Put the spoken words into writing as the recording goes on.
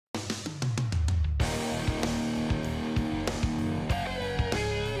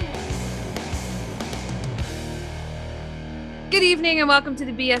Good evening and welcome to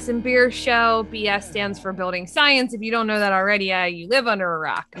the BS and Beer Show. BS stands for Building Science. If you don't know that already, you live under a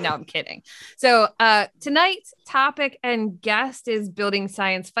rock. No, I'm kidding. So tonight's topic and guest is Building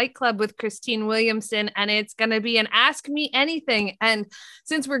Science Fight Club with Christine Williamson, and it's going to be an Ask Me Anything. And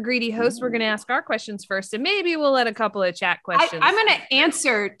since we're greedy hosts, we're going to ask our questions first, and maybe we'll let a couple of chat questions. I'm going to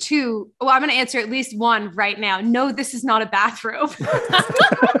answer two. Well, I'm going to answer at least one right now. No, this is not a bathrobe.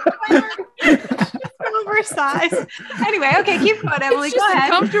 Oversized. Anyway, okay, keep going, Emily. It's just go ahead.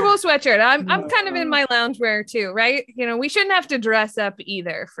 A comfortable sweatshirt. I'm kind of in my loungewear too, right? You know, we shouldn't have to dress up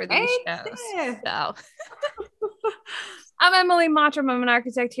either for these shows. So I'm Emily Mottram. I'm an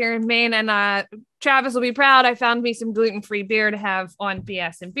architect here in Maine, and Travis will be proud. I found me some gluten-free beer to have on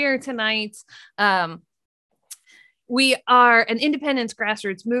BS and Beer tonight. We are an independence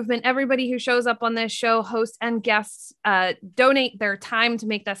grassroots movement. Everybody who shows up on this show, hosts and guests, donate their time to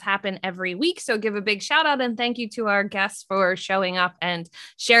make this happen every week. So give a big shout out and thank you to our guests for showing up and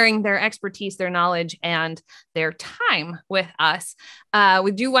sharing their expertise, their knowledge, and their time with us.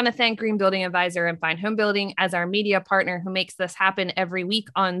 We do want to thank Green Building Advisor and Fine Home Building as our media partner who makes this happen every week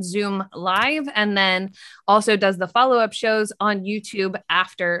on Zoom Live, and then also does the follow-up shows on YouTube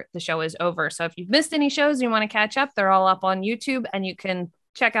after the show is over. So if you've missed any shows and you want to catch up, they're all up on YouTube, and you can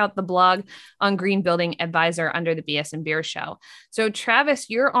check out the blog on Green Building Advisor under the BS and Beer Show. So Travis,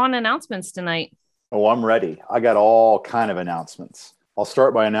 you're on announcements tonight. Oh, I'm ready. I got all kind of announcements. I'll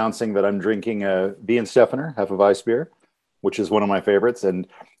start by announcing that I'm drinking a B. and Stefaner Hefeweiss beer, which is one of my favorites. And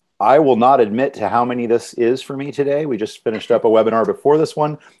I will not admit to how many this is for me today. We just finished up a webinar before this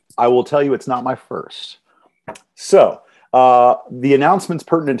one. I will tell you it's not my first. So the announcements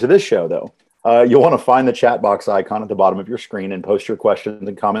pertinent to this show, though, you'll want to find the chat box icon at the bottom of your screen and post your questions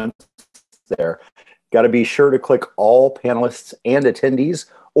and comments there. Got to be sure to click all panelists and attendees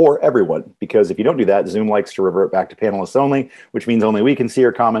or everyone, because if you don't do that, Zoom likes to revert back to panelists only, which means only we can see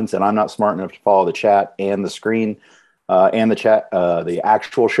your comments, and I'm not smart enough to follow the chat and the screen and the chat, the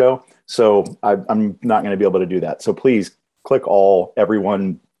actual show. So I'm not going to be able to do that. So please click all,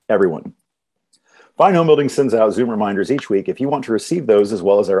 everyone. Fine Home Building sends out Zoom reminders each week. If you want to receive those as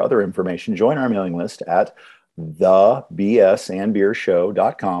well as our other information, join our mailing list at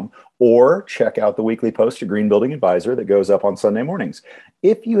thebsandbeershow.com or check out the weekly post to Green Building Advisor that goes up on Sunday mornings.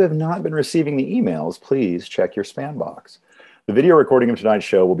 If you have not been receiving the emails, please check your spam box. The video recording of tonight's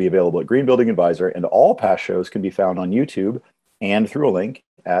show will be available at Green Building Advisor, and all past shows can be found on YouTube and through a link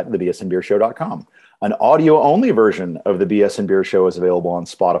at thebsandbeershow.com. An audio-only version of the BS and Beer Show is available on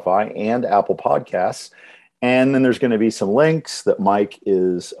Spotify and Apple Podcasts. And then there's going to be some links that Mike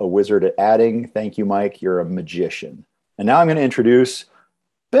is a wizard at adding. Thank you, Mike. You're a magician. And now I'm going to introduce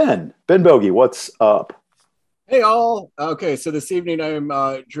Ben. Ben Bogey, what's up? Hey, all. Okay, so this evening I'm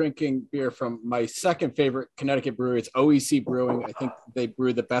drinking beer from my second favorite Connecticut brewery. It's OEC Brewing. I think they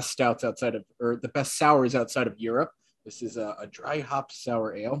brew the best stouts outside of, or the best sours outside of Europe. This is a dry hop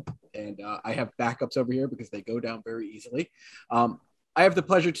sour ale, and I have backups over here because they go down very easily. I have the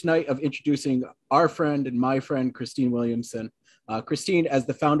pleasure tonight of introducing our friend and my friend, Christine Williamson. Christine, as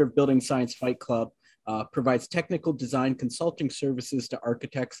the founder of Building Science Fight Club, provides technical design consulting services to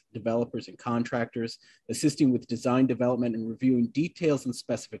architects, developers, and contractors, assisting with design development and reviewing details and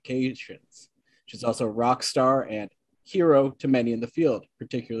specifications. She's also a rock star and hero to many in the field,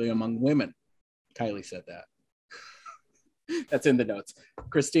 particularly among women. Kylie said that. That's in the notes.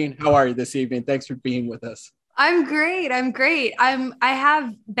 Christine, how are you this evening? Thanks for being with us. I'm great. I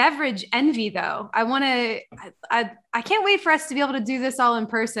have beverage envy though. I can't wait for us to be able to do this all in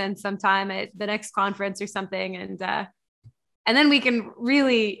person sometime at the next conference or something. And then we can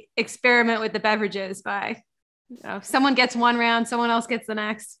really experiment with the beverages by, someone gets one round, someone else gets the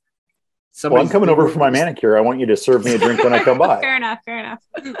next. Well, I'm coming over for my manicure. I want you to serve me a drink when I come by. Fair enough.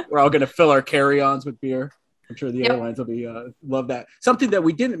 We're all going to fill our carry-ons with beer. I'm sure the airlines will be love that. Something that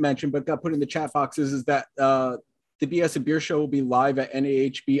we didn't mention but got put in the chat boxes is that the BS and Beer Show will be live at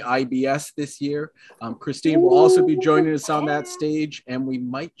NAHB IBS this year. Christine will also be joining us on that stage, and we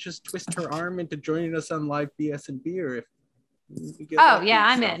might just twist her arm into joining us on live BS and Beer. If we get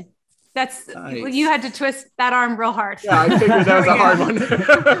I'm in. That's nice. You had to twist that arm real hard. Yeah, I figured that was a hard one.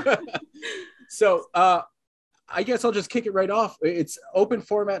 So I guess I'll just kick it right off. It's open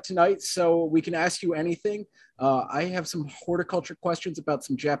format tonight, so we can ask you anything. I have some horticulture questions about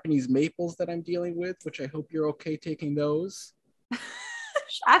some Japanese maples that I'm dealing with, which I hope you're okay taking those.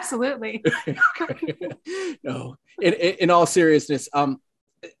 Absolutely. No, in all seriousness,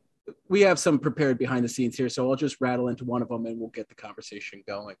 we have some prepared behind the scenes here, so I'll just rattle into one of them and we'll get the conversation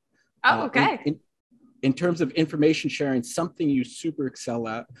going. Oh, okay. in terms of information sharing, something you super excel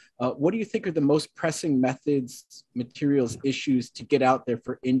at, what do you think are the most pressing methods, materials, issues to get out there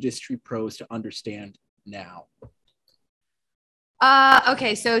for industry pros to understand now?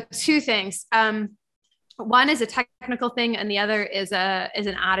 Okay, so two things. One is a technical thing, and the other is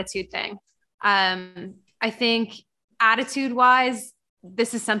an attitude thing. I think attitude-wise,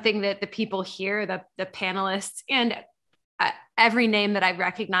 this is something that the people here, the panelists, and every name that I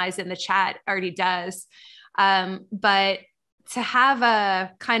recognize in the chat already does. But to have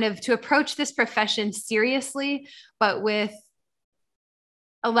a kind of, to approach this profession seriously, but with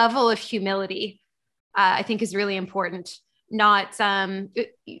a level of humility, I think is really important. Not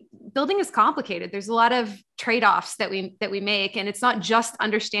building is complicated. There's a lot of trade-offs that we make, and it's not just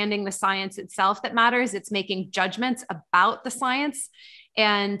understanding the science itself that matters. It's making judgments about the science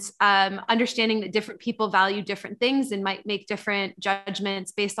and understanding that different people value different things and might make different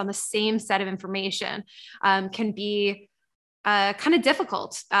judgments based on the same set of information can be kind of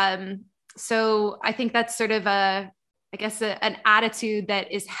difficult. So I think that's sort of an attitude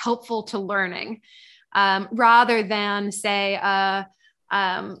that is helpful to learning. Rather than say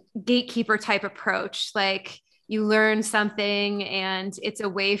gatekeeper type approach, like you learn something and it's a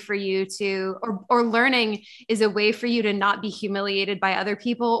way for you to, or learning is a way for you to not be humiliated by other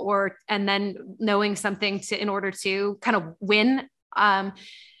people, and then knowing something in order to kind of win. I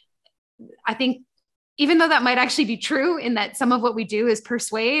think even though that might actually be true in that some of what we do is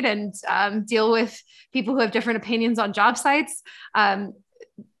persuade and deal with people who have different opinions on job sites,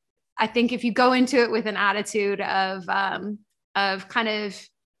 I think if you go into it with an attitude of kind of,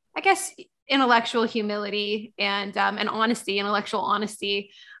 I guess, intellectual humility and honesty, intellectual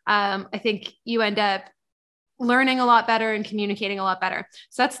honesty, I think you end up learning a lot better and communicating a lot better.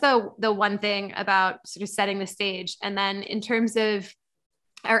 So that's the one thing about sort of setting the stage. And then in terms of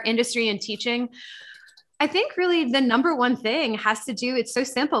our industry and teaching, I think really the number one thing has to do, it's so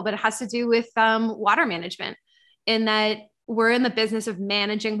simple, but it has to do with water management, in that we're in the business of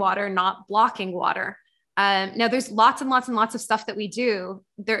managing water, not blocking water. Now there's lots and lots and lots of stuff that we do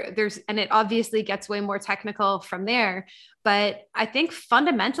and it obviously gets way more technical from there. But I think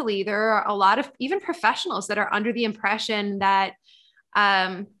fundamentally, there are a lot of even professionals that are under the impression that,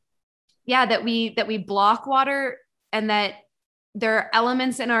 that we block water, and that there are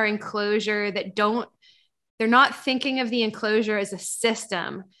elements in our enclosure that they're not thinking of the enclosure as a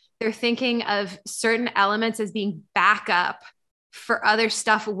system. They're thinking of certain elements as being backup for other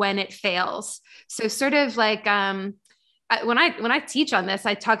stuff when it fails. So sort of like when I teach on this,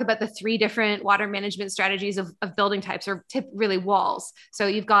 I talk about the 3 different water management strategies of building types, or really walls. So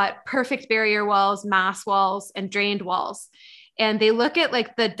you've got perfect barrier walls, mass walls, and drained walls. And they look at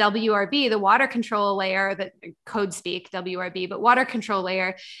like the WRB, the water control layer, that code speak WRB, but water control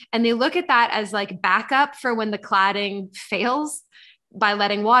layer. And they look at that as like backup for when the cladding fails by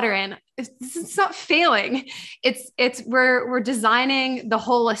letting water in. It's not failing. We're designing the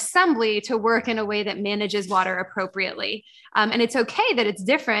whole assembly to work in a way that manages water appropriately. And it's okay that it's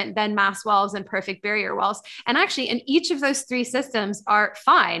different than mass walls and perfect barrier walls. And actually, in each of those 3 systems are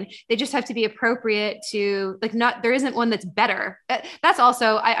fine. They just have to be appropriate to there isn't one that's better. That's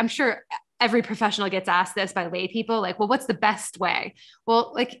also, I'm sure every professional gets asked this by lay people, like, well, what's the best way?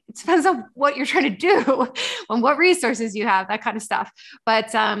 Well, like, it depends on what you're trying to do, on what resources you have, that kind of stuff.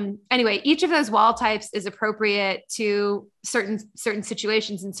 But anyway, each of those wall types is appropriate to certain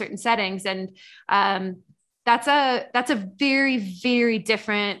situations and certain settings. And that's a very, very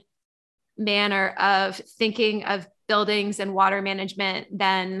different manner of thinking of buildings and water management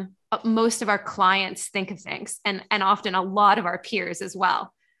than most of our clients think of things. And often a lot of our peers as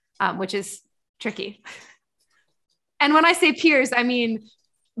well. Which is tricky. And when I say peers, I mean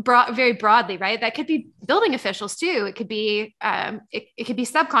very broadly, right? That could be building officials too. It could be it could be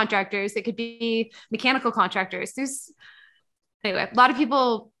subcontractors. It could be mechanical contractors. Anyway, a lot of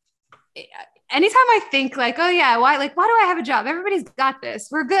people. Anytime I think like, oh yeah, why do I have a job? Everybody's got this.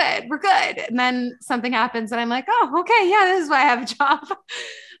 We're good. And then something happens, and I'm like, oh, okay, yeah, this is why I have a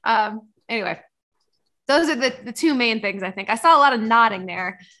job. Anyway, those are the 2 main things. I think I saw a lot of nodding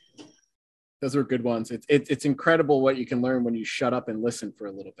there. Those are good ones. It's incredible what you can learn when you shut up and listen for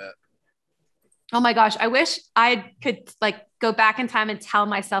a little bit. Oh my gosh. I wish I could go back in time and tell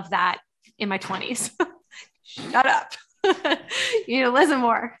myself that in my 20s. Shut up. You need to listen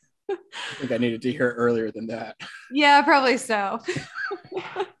more. I think I needed to hear it earlier than that. Yeah, probably so.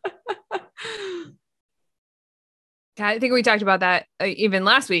 I think we talked about that even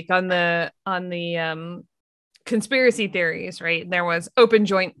last week on the conspiracy theories, right? There was open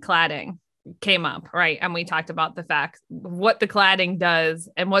joint cladding. came up, right? And we talked about the fact what the cladding does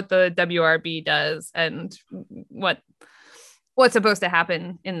and what the WRB does and what's supposed to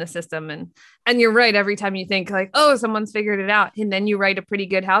happen in the system. And you're right. Every time you think like, oh, someone's figured it out, and then you write a pretty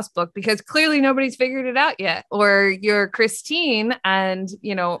good house book because clearly nobody's figured it out yet. Or you're Christine. And,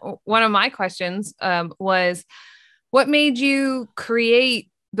 you know, one of my questions was, what made you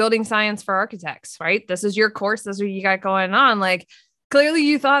create building science for architects, right? This is your course. This is what you got going on. Like, clearly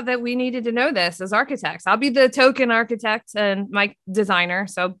you thought that we needed to know this as architects. I'll be the token architect and my designer.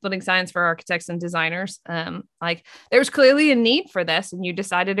 So building science for architects and designers. Like there's clearly a need for this and you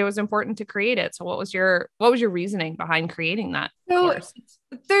decided it was important to create it. So what was your reasoning behind creating that course?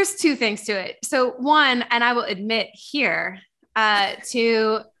 There's two things to it. So one, and I will admit here,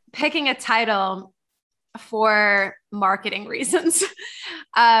 to picking a title for marketing reasons.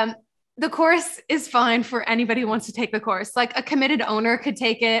 The course is fine for anybody who wants to take the course. Like a committed owner could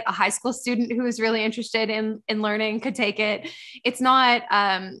take it. A high school student who is really interested in learning could take it. It's not,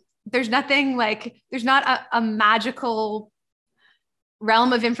 there's nothing like, there's not a magical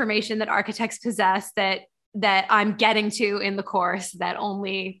realm of information that architects possess that I'm getting to in the course that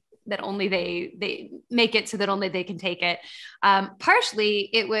only they make it so that only they can take it. Partially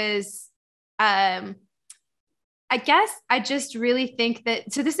it was, I guess I just really think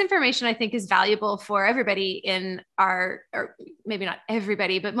that, so this information I think is valuable for everybody in our, or maybe not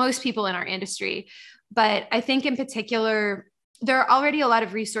everybody, but most people in our industry. But I think in particular, there are already a lot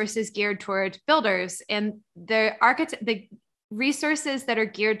of resources geared toward builders, and the resources that are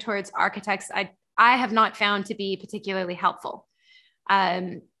geared towards architects, I have not found to be particularly helpful.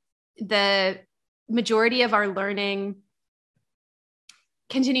 The majority of our learning,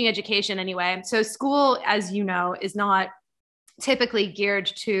 continuing education anyway. So school, as you know, is not typically geared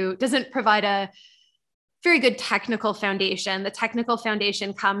to, doesn't provide a very good technical foundation. The technical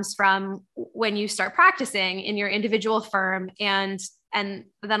foundation comes from when you start practicing in your individual firm. And then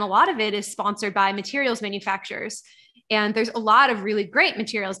a lot of it is sponsored by materials manufacturers. And there's a lot of really great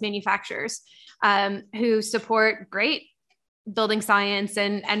materials manufacturers who support great building science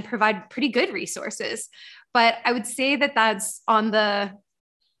and provide pretty good resources. But I would say that that's on the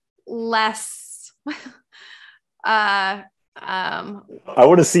less I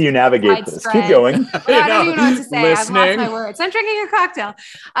want to see you navigate this. Keep going. I don't even know what to say. Listening. I've lost my words. I'm drinking a cocktail.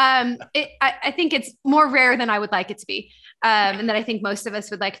 I think it's more rare than I would like it to be, and that I think most of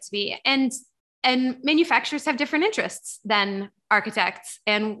us would like it to be. And manufacturers have different interests than architects.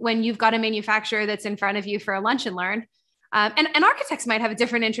 And when you've got a manufacturer that's in front of you for a lunch and learn, and architects might have a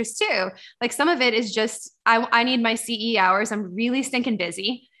different interest too. Like some of it is just, I need my CE hours. I'm really stinking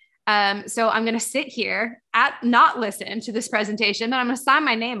busy. So I'm going to sit here not listen to this presentation, but I'm going to sign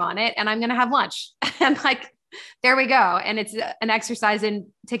my name on it and I'm going to have lunch. And like, there we go. And it's an exercise in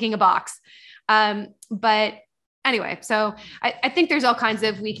ticking a box. But anyway, so I think there's all kinds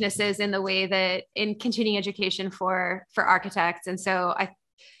of weaknesses in the way that in continuing education for architects. And so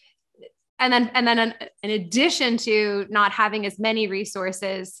and then in addition to not having as many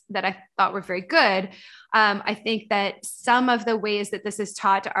resources that I thought were very good, I think that some of the ways that this is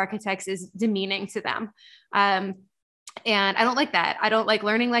taught to architects is demeaning to them. And I don't like that. I don't like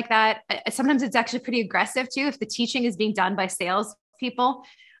learning like that. Sometimes it's actually pretty aggressive too, if the teaching is being done by sales people.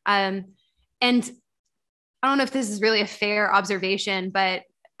 And I don't know if this is really a fair observation, but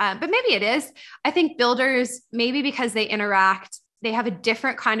maybe it is. I think builders, maybe because they interact, they have a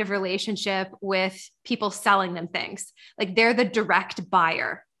different kind of relationship with people selling them things. Like they're the direct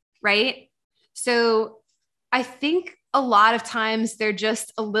buyer, right? So I think a lot of times they're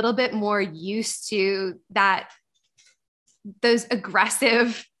just a little bit more used to those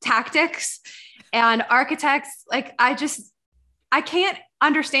aggressive tactics. And architects, like I can't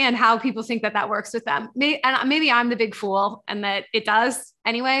understand how people think that works with them. Maybe I'm the big fool and that it does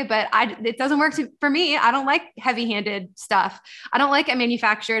anyway, but it doesn't work for me. I don't like heavy-handed stuff. I don't like a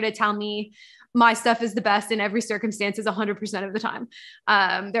manufacturer to tell me my stuff is the best in every circumstances 100% of the time.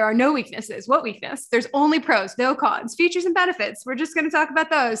 There are no weaknesses. What weakness? There's only pros, no cons, features and benefits. We're just going to talk about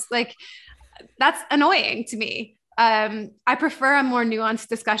those. Like that's annoying to me. I prefer a more nuanced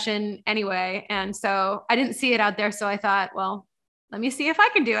discussion anyway. And so I didn't see it out there. So I thought, well, let me see if I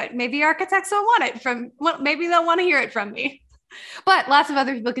can do it. Maybe architects don't want it maybe they'll want to hear it from me, but lots of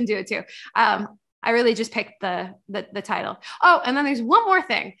other people can do it too. I really just picked the title. Oh, and then there's one more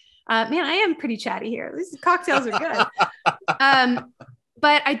thing. Man, I am pretty chatty here. These cocktails are good.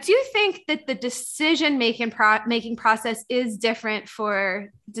 But I do think that the decision-making process is different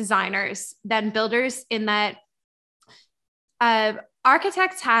for designers than builders in that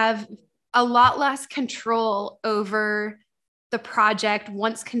architects have a lot less control over the project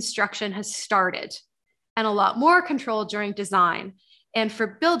once construction has started, and a lot more control during design. And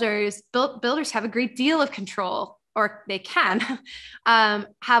for builders, builders have a great deal of control, or they can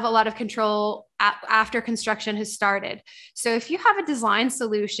have a lot of control after construction has started. So if you have a design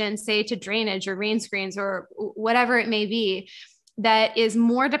solution, say to drainage or rain screens or whatever it may be, that is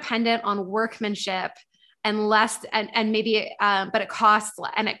more dependent on workmanship and less, and maybe, but it costs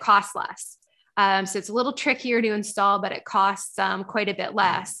less. So it's a little trickier to install, but it costs quite a bit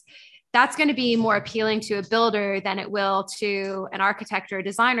less. That's going to be more appealing to a builder than it will to an architect or a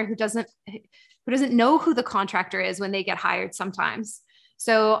designer who doesn't know who the contractor is when they get hired sometimes.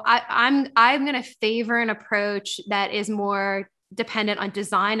 So I'm going to favor an approach that is more dependent on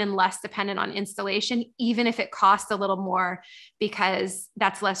design and less dependent on installation, even if it costs a little more, because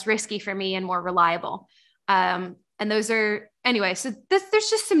that's less risky for me and more reliable. And those are, anyway, so there's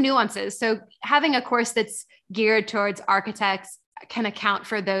just some nuances. So having a course that's geared towards architects can account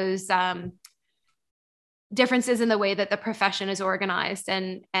for those differences in the way that the profession is organized,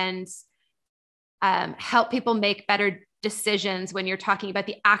 and help people make better decisions when you're talking about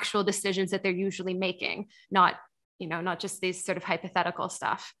the actual decisions that they're usually making, not just these sort of hypothetical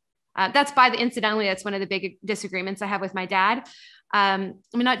stuff. Incidentally, that's one of the big disagreements I have with my dad.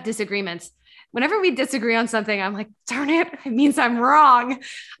 Not disagreements. Whenever we disagree on something, I'm like, darn it, it means I'm wrong.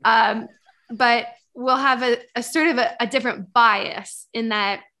 But we'll have a sort of a different bias in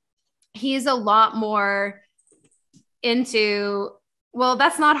that he's a lot more into, well,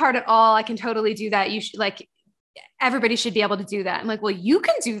 that's not hard at all. I can totally do that. You should, like, everybody should be able to do that. I'm like, well, you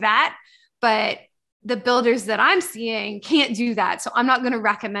can do that, but the builders that I'm seeing can't do that. So I'm not going to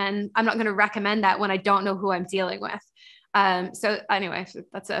recommend that when I don't know who I'm dealing with. So anyway,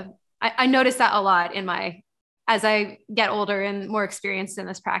 I notice that a lot as I get older and more experienced in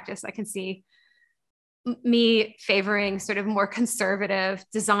this practice. I can see me favoring sort of more conservative,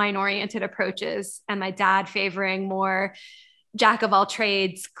 design-oriented approaches, and my dad favoring more jack of all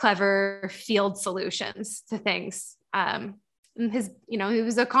trades, clever field solutions to things. He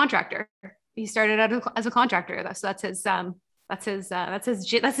was a contractor. He started out as a contractor, so that's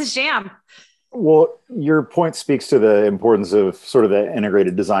his jam. Well, your point speaks to the importance of sort of the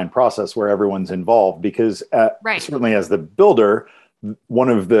integrated design process where everyone's involved, because certainly as the builder, one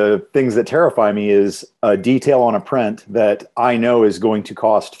of the things that terrify me is a detail on a print that I know is going to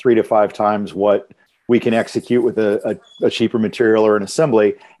cost 3 to 5 times what we can execute with a cheaper material or an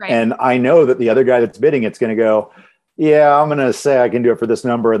assembly. Right. And I know that the other guy that's bidding it's going to go, yeah, I'm going to say I can do it for this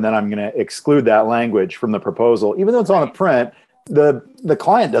number, and then I'm going to exclude that language from the proposal. Even though it's on the print, the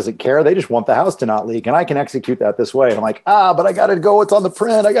client doesn't care. They just want the house to not leak, and I can execute that this way. And I'm like, but I got to go. It's on the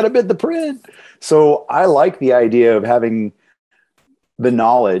print. I got to bid the print. So I like the idea of having the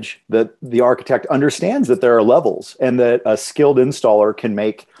knowledge that the architect understands that there are levels, and that a skilled installer can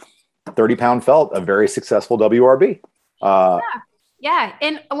make 30-pound felt a very successful WRB. Yeah.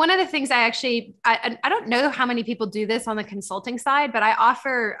 And one of the things I don't know how many people do this on the consulting side, but I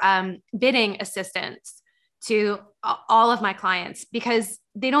offer bidding assistance to all of my clients, because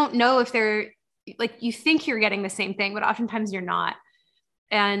they don't know if they're, like, you think you're getting the same thing, but oftentimes you're not.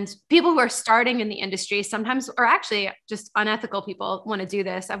 And people who are starting in the industry sometimes, or actually just unethical people, want to do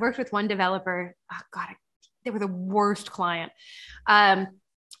this. I've worked with one developer. Oh God, they were the worst client,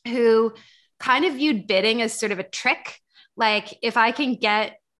 who kind of viewed bidding as sort of a trick. Like, if I can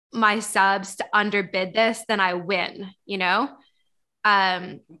get my subs to underbid this, then I win, we'll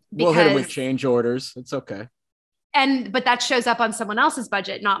hit them with change orders. It's okay. But that shows up on someone else's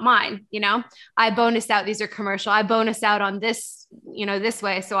budget, not mine. I bonus out. These are commercial. I bonus out on this, this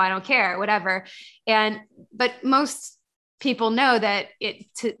way. So I don't care, whatever. But most people know that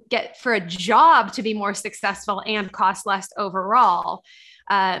to get for a job to be more successful and cost less overall,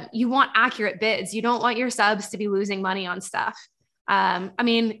 you want accurate bids. You don't want your subs to be losing money on stuff.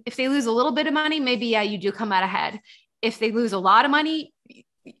 If they lose a little bit of money, maybe, you do come out ahead. If they lose a lot of money,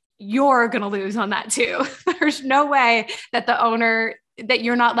 you're going to lose on that too. There's no way that that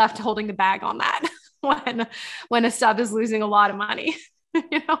you're not left holding the bag on that when a sub is losing a lot of money,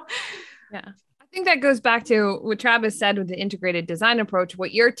 Yeah. I think that goes back to what Travis said with the integrated design approach.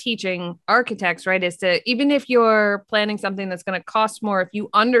 What you're teaching architects, right, is to, even if you're planning something that's going to cost more, if you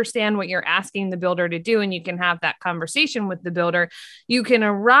understand what you're asking the builder to do, and you can have that conversation with the builder, you can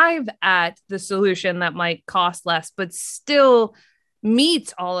arrive at the solution that might cost less, but still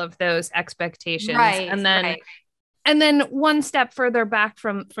meets all of those expectations. Right, and then right. And then one step further back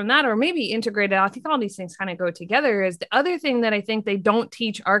from that, or maybe integrated, I think all these things kind of go together, is the other thing that I think they don't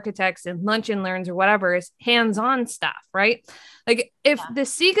teach architects in lunch and learns or whatever is hands-on stuff, right? Like if the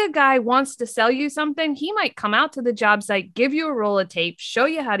SIGA guy wants to sell you something, he might come out to the job site, give you a roll of tape, show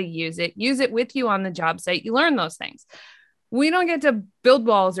you how to use it with you on the job site. You learn those things. We don't get to build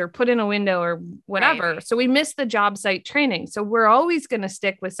walls or put in a window or whatever. Right. So we miss the job site training. So we're always going to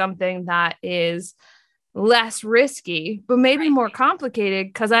stick with something that is less risky, but maybe more complicated,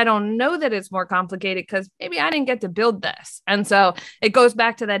 because I don't know that it's more complicated because maybe I didn't get to build this. And so it goes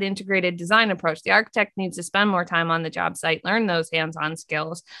back to that integrated design approach. The architect needs to spend more time on the job site, learn those hands-on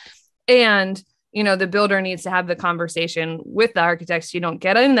skills. And, you know, the builder needs to have the conversation with the architects. You don't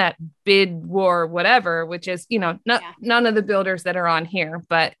get in that bid war, whatever, which is, you know, none of the builders that are on here,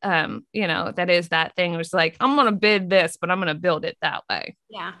 but, you know, that is that thing. It was like, I'm going to bid this, but I'm going to build it that way.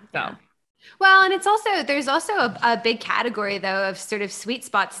 Yeah. So. Yeah. Well, and there's also a big category though of sort of sweet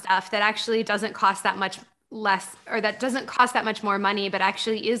spot stuff that actually doesn't cost that much less, or that doesn't cost that much more money, but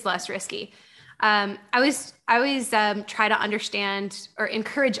actually is less risky. I always try to understand or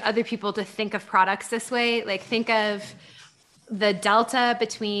encourage other people to think of products this way. Like think of the delta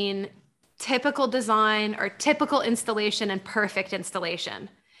between typical design or typical installation and perfect installation.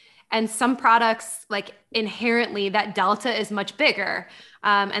 And some products, like inherently that delta is much bigger.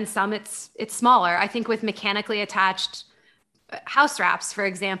 And some it's smaller. I think with mechanically attached house wraps, for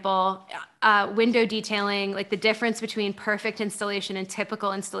example, window detailing, like the difference between perfect installation and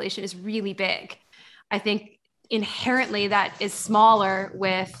typical installation is really big. I think inherently that is smaller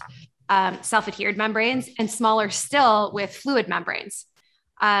with self-adhered membranes and smaller still with fluid membranes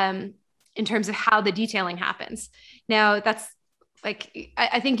in terms of how the detailing happens. Now that's, like,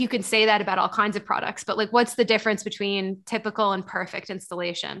 I think you can say that about all kinds of products, but like, what's the difference between typical and perfect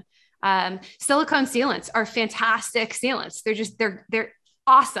installation? Silicone sealants are fantastic sealants. They're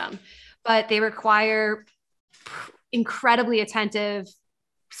awesome, but they require incredibly attentive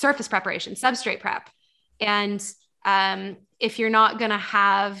surface preparation, substrate prep. And if you're not going to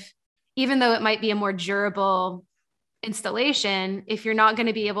have, even though it might be a more durable installation, if you're not going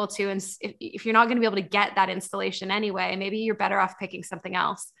to be able to, if you're not going to be able to get that installation anyway, maybe you're better off picking something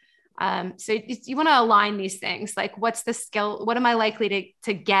else. So you want to align these things. Like, what's the skill? What am I likely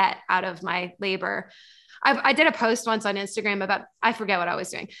to get out of my labor? I did a post once on Instagram about, I forget what I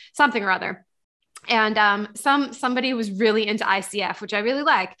was doing, something or other. And somebody was really into ICF, which I really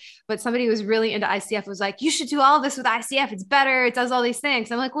like, but somebody who was really into ICF was like, you should do all this with ICF. It's better. It does all these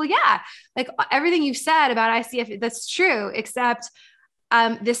things. I'm like, well, yeah, like everything you've said about ICF, that's true, except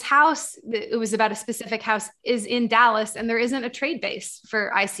this house, it was about a specific house, is in Dallas, and there isn't a trade base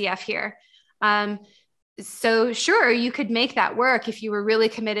for ICF here. So sure, you could make that work if you were really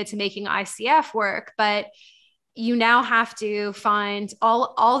committed to making ICF work, but you now have to find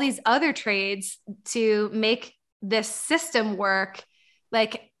all these other trades to make this system work.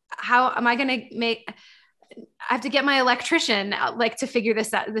 Like, how am I going to I have to get my electrician like to figure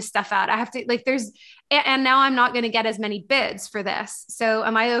this stuff out. I have to and now I'm not going to get as many bids for this. So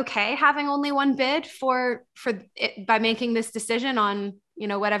am I okay having only one bid for it by making this decision on, you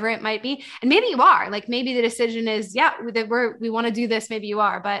know, whatever it might be? And maybe you are, like, maybe the decision is, yeah, we want to do this. Maybe you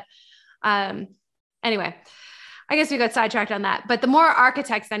are, but anyway, I guess we got sidetracked on that. But the more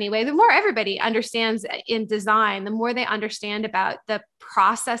architects anyway, the more everybody understands in design, the more they understand about the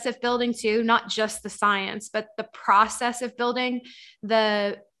process of building too, not just the science, but the process of building,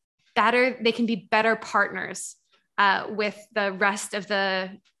 the better they can be better partners with the rest of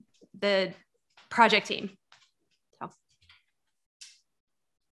the project team. So.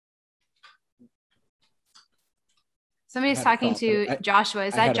 Somebody's talking to Joshua.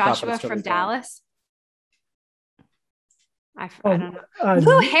 Is that Joshua from Dallas? I don't know.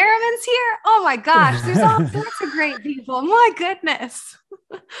 Lou Harriman's here. Oh my gosh, there's all sorts of great people. My goodness.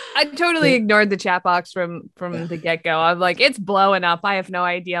 I totally ignored the chat box from the get-go. I'm like, it's blowing up. I have no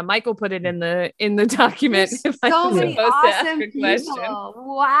idea. Michael put it in the document. There's so many awesome people.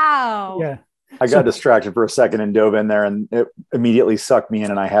 Wow. Yeah. I got distracted for a second and dove in there, and it immediately sucked me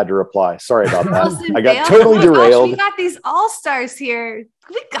in, and I had to reply. Sorry about that. I got totally derailed. Gosh, we got these all-stars here.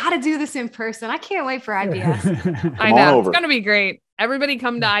 We got to do this in person. I can't wait for IBS. I know. It's going to be great. Everybody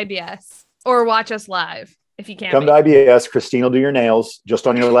come to IBS or watch us live if you can't. Come to IBS. Christine will do your nails just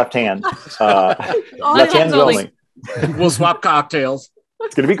on your left hand. Left hands only. We'll swap cocktails.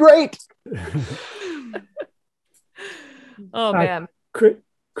 It's going to be great. Oh, man.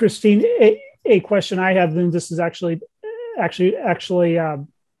 Christine, a question I have, then this is actually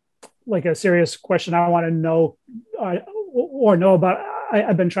like a serious question I want to know or know about.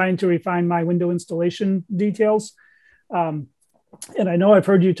 I've been trying to refine my window installation details, And I know I've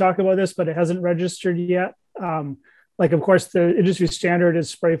heard you talk about this, but it hasn't registered yet. Like, of course, the industry standard is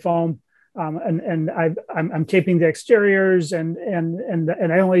spray foam, and I'm taping the exteriors, and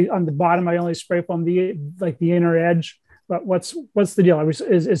I only on the bottom I only spray foam the inner edge. But what's the deal?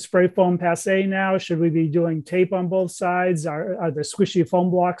 Is spray foam passé now? Should we be doing tape on both sides? Are the squishy foam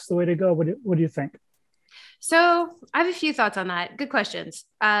blocks the way to go? What do you think? So I have a few thoughts on that. Good questions.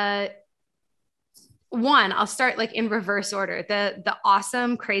 One, I'll start like in reverse order. The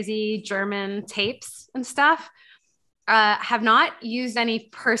awesome, crazy German tapes and stuff. Have not used any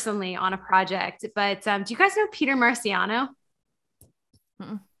personally on a project, but do you guys know Peter Marciano?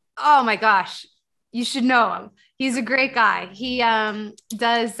 Mm-mm. Oh my gosh, you should know him. He's a great guy. He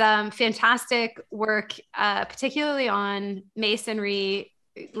does fantastic work, particularly on masonry,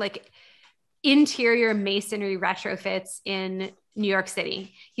 like interior masonry retrofits in New York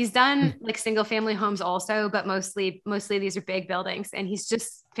City. He's done like single family homes also, but mostly these are big buildings, and he's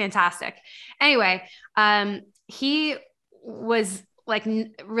just fantastic. Anyway, he was like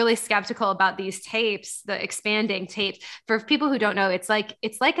really skeptical about these tapes, the expanding tapes. For people who don't know, it's like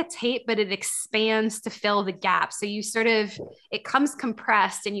a tape, but it expands to fill the gap. So you it comes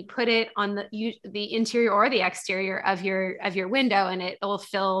compressed, and you put it on the interior or the exterior of your window, and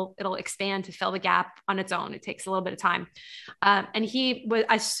it'll expand to fill the gap on its own. It takes a little bit of time. And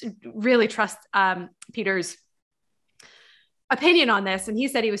I really trust Peter's opinion on this. And he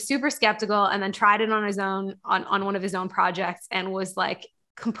said he was super skeptical, and then tried it on his own, on one of his own projects, and was like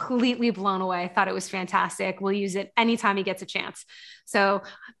completely blown away. Thought it was fantastic. Will use it anytime he gets a chance. So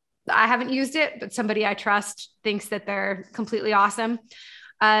I haven't used it, but somebody I trust thinks that they're completely awesome.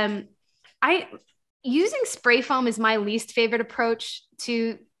 Using spray foam is my least favorite approach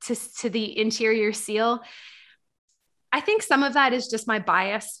to the interior seal. I think some of that is just my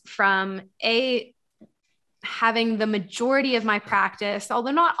bias from having the majority of my practice, although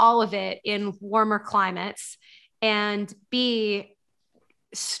not all of it, in warmer climates, and B,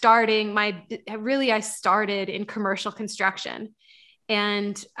 I started in commercial construction.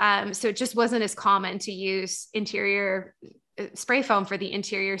 And so it just wasn't as common to use interior spray foam for the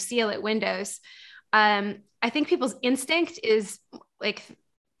interior seal at windows. I think people's instinct is like,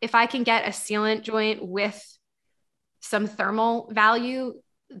 if I can get a sealant joint with some thermal value,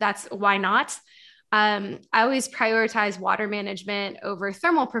 why not? I always prioritize water management over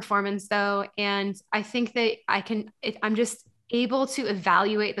thermal performance though. And I think that I'm just able to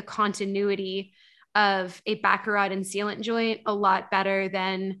evaluate the continuity of a backer rod and sealant joint a lot better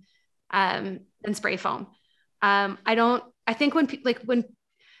than spray foam. I think when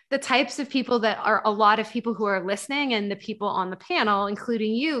the types of people that are a lot of people who are listening, and the people on the panel,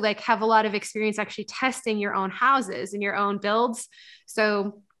 including you, like have a lot of experience actually testing your own houses and your own builds.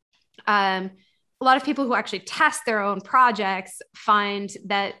 So, a lot of people who actually test their own projects find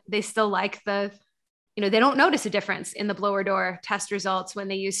that they still like they don't notice a difference in the blower door test results when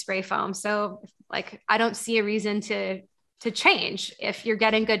they use spray foam. So like, I don't see a reason to change. If you're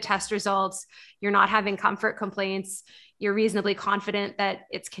getting good test results, you're not having comfort complaints, you're reasonably confident that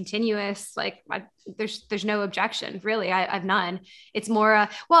it's continuous. Like there's no objection really. I've none. It's more,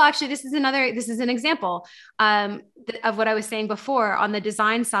 well, actually this is an example of what I was saying before. On the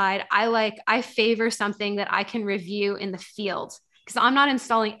design side, I favor something that I can review in the field, because I'm not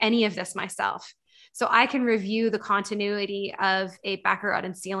installing any of this myself. So I can review the continuity of a backer rod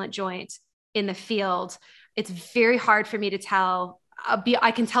and sealant joint in the field. It's very hard for me to tell.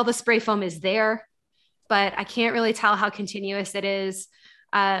 I can tell the spray foam is there, but I can't really tell how continuous it is.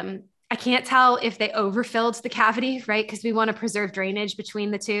 I can't tell if they overfilled the cavity, right? Because we want to preserve drainage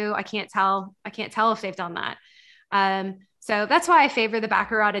between the two. I can't tell if they've done that. So that's why I favor the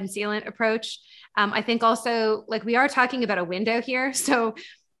backer rod and sealant approach. I think also, like, we are talking about a window here. So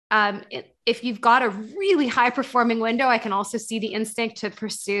if you've got a really high performing window, I can also see the instinct to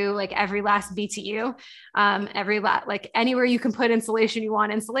pursue like every last BTU, like anywhere you can put insulation, you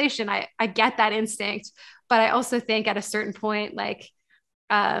want insulation. I get that instinct, but I also think at a certain point, like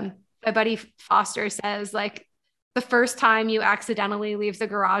my buddy Foster says, like the first time you accidentally leave the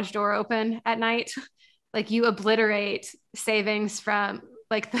garage door open at night, like you obliterate savings from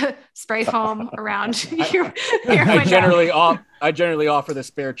like the spray foam around your window. I generally offer the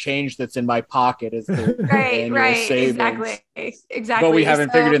spare change that's in my pocket as the right, savings. Exactly. But we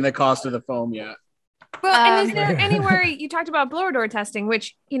haven't figured in the cost of the foam yet. Well, and is there anywhere, you talked about blower door testing,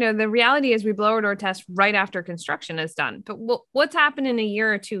 which, the reality is we blower door test right after construction is done, but what's happening a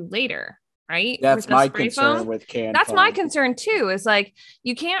year or two later, right? That's With the my spray concern foam. with can That's foam. my concern too, is like,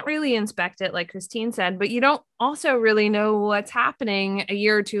 you can't really inspect it, like Christine said, but you don't also really know what's happening a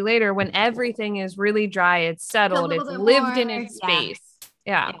year or two later when everything is really dry, it's settled, it's lived in its space.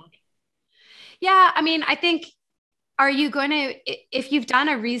 Yeah. Yeah. I mean, I think, are you going to, if you've done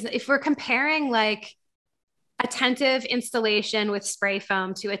if we're comparing like attentive installation with spray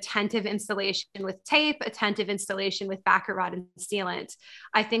foam to attentive installation with tape, attentive installation with backer rod and sealant,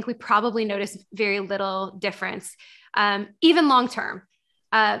 I think we probably notice very little difference, even long term.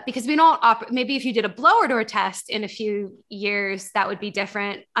 Because we don't maybe if you did a blower door test in a few years, that would be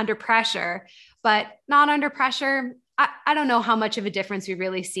different under pressure, but not under pressure. I don't know how much of a difference we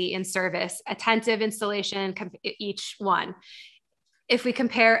really see in service, attentive installation, each one. If we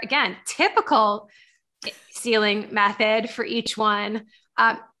compare, again, typical sealing method for each one,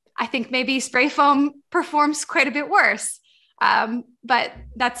 I think maybe spray foam performs quite a bit worse. But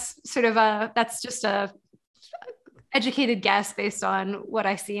that's just a educated guess based on what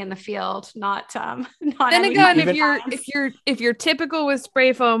I see in the field, not then again, if you're typical with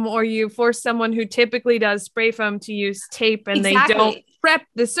spray foam, or you force someone who typically does spray foam to use tape and they don't prep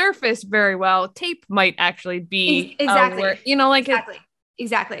the surface very well, tape might actually be exactly.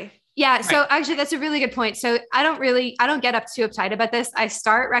 Yeah. Right. So actually that's a really good point. So I don't get up too uptight about this. I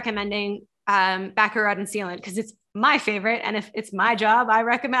start recommending backer rod and sealant because it's my favorite. And if it's my job,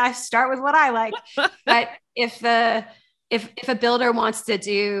 I start with what I like. But if a builder wants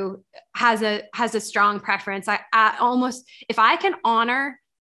to has a strong preference, I almost, if I can honor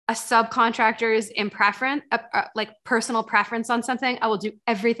a subcontractor's preference, like personal preference on something, I will do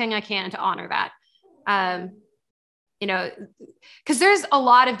everything I can to honor that. Because there's a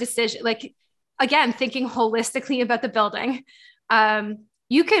lot of decision, like, again, thinking holistically about the building,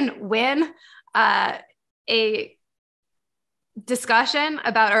 you can win a discussion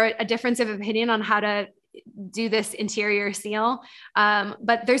about, or a difference of opinion on how to do this interior seal.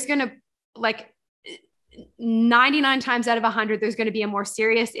 But there's going to, like, 99 times out of 100, there's going to be a more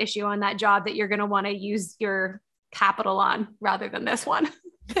serious issue on that job that you're going to want to use your capital on rather than this one.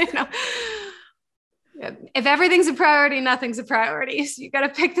 If everything's a priority, nothing's a priority. So you got to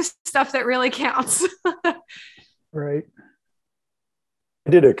pick the stuff that really counts. Right. I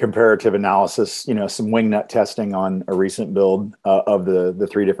did a comparative analysis, some wing nut testing on a recent build of the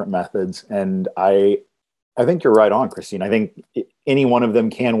three different methods. And I think you're right on, Christine. I think any one of them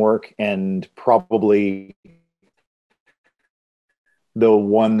can work, and probably the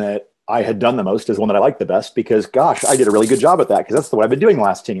one that I had done the most is one that I liked the best, because gosh, I did a really good job at that, because that's the way I've been doing the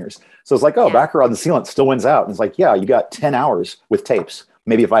last 10 years. So it's like, backer rod and sealant still wins out. And it's like, yeah, you got 10 hours with tapes.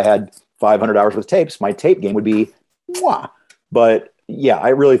 Maybe if I had 500 hours with tapes, my tape game would be mwah. But yeah, I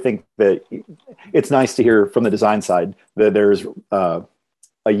really think that it's nice to hear from the design side that there's a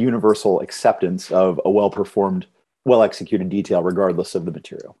universal acceptance of a well-performed, well-executed detail, regardless of the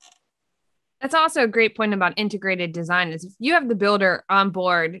material. That's also a great point about integrated design, is if you have the builder on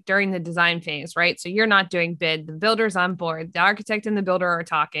board during the design phase, right? So you're not doing bid, the builder's on board, the architect and the builder are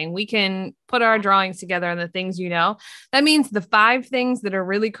talking. We can put our drawings together on the things, that means the 5 things that are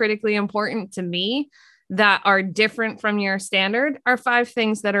really critically important to me that are different from your standard are 5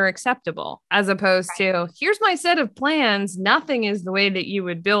 things that are acceptable, as opposed to, here's my set of plans. Nothing is the way that you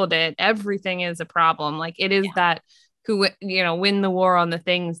would build it. Everything is a problem. Like, it is that who, win the war on the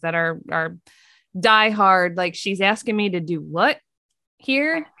things that are die hard. Like, she's asking me to do what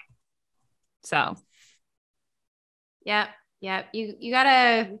here? So. Yeah. You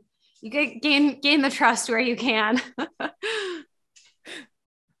gotta gain the trust where you can.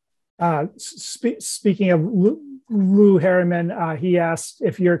 Speaking of Lou Harriman, he asked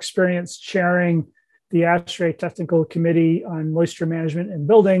if your experience chairing the ASHRAE Technical Committee on Moisture Management in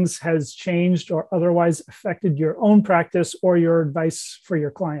Buildings has changed or otherwise affected your own practice or your advice for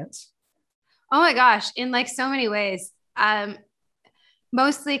your clients. Oh my gosh, in like so many ways.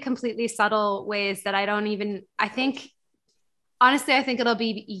 Mostly completely subtle ways that I think it'll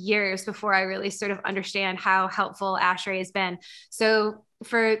be years before I really sort of understand how helpful ASHRAE has been. So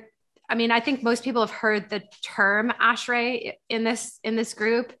I think most people have heard the term ASHRAE in this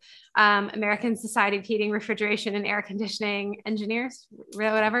group, American Society of Heating, Refrigeration, and Air Conditioning Engineers,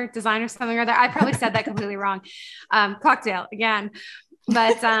 whatever, designers, something or other. I probably said that completely wrong. Cocktail again.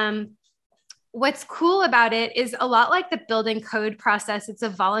 But what's cool about it is, a lot like the building code process, it's a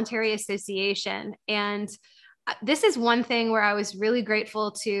voluntary association. And this is one thing where I was really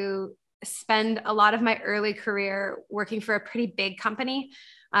grateful to spend a lot of my early career working for a pretty big company.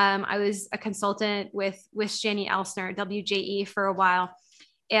 I was a consultant with Shani Elsner, WJE, for a while,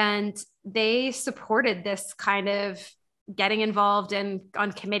 and they supported this kind of getting involved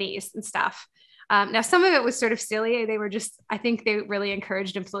on committees and stuff. Now, some of it was sort of silly. I think they really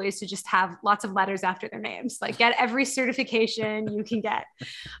encouraged employees to just have lots of letters after their names, like get every certification you can get.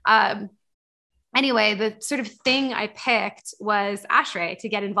 Anyway, the sort of thing I picked was ASHRAE to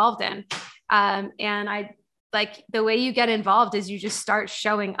get involved in. And I like the way you get involved is you just start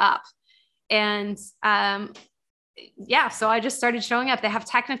showing up. And yeah, so I just started showing up. They have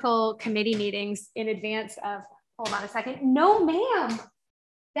technical committee meetings in advance of, hold on a second. No, ma'am.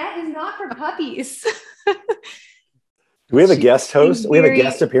 That is not for puppies. Do we have a guest host? We have a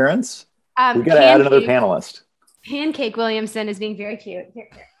guest appearance? We've got to add another panelist. Pancake Williamson is being very cute. Here.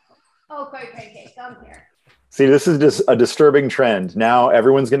 Oh, Pancake, come here. See, this is just a disturbing trend. Now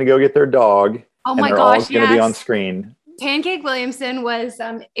everyone's going to go get their dog. Oh my gosh, gosh, all going to be on screen. Pancake Williamson was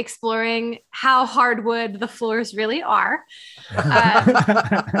exploring how hardwood the floors really are.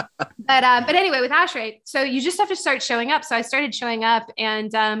 But anyway, with ASHRAE, so you just have to start showing up. So I started showing up,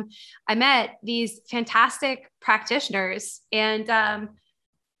 and I met these fantastic practitioners and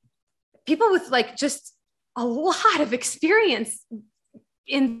people with like just a lot of experience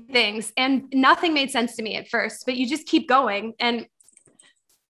in things, and nothing made sense to me at first, but you just keep going and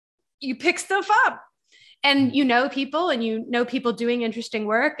you pick stuff up. And you know people doing interesting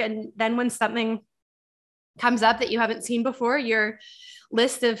work. And then when something comes up that you haven't seen before, your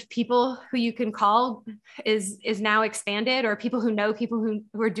list of people who you can call is now expanded, or people who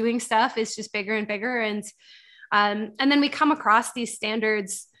are doing stuff is just bigger and bigger. And then we come across these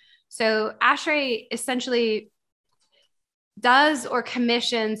standards. So ASHRAE essentially does or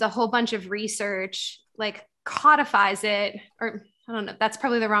commissions a whole bunch of research, like codifies it, or I don't know, that's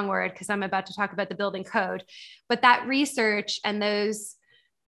probably the wrong word because I'm about to talk about the building code, but that research and those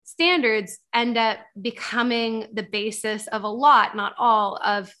standards end up becoming the basis of a lot, not all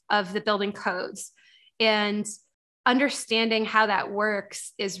of the building codes. And understanding how that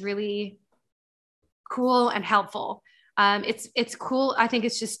works is really cool and helpful. It's cool. I think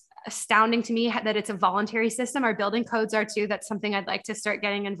it's just astounding to me that it's a voluntary system. Our building codes are too. That's something I'd like to start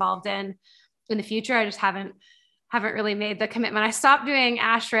getting involved in the future. I just haven't really made the commitment. I stopped doing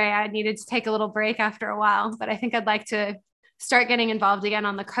ASHRAE. I needed to take a little break after a while, but I think I'd like to start getting involved again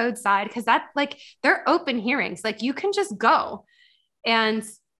on the code side, because that, like, they're open hearings. Like, you can just go. And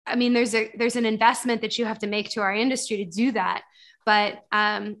I mean, there's an investment that you have to make to our industry to do that. But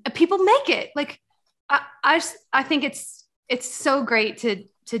people make it. Like, I think it's so great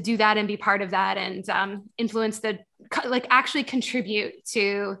to do that and be part of that, and influence actually contribute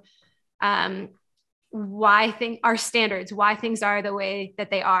to our standards, why things are the way that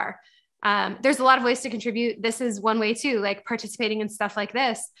they are. There's a lot of ways to contribute. This is one way too, like participating in stuff like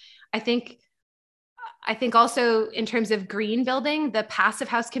this. I think also in terms of green building, the passive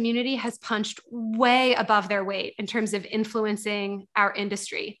house community has punched way above their weight in terms of influencing our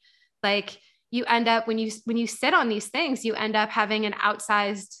industry. Like, you end up, when you sit on these things, you end up having an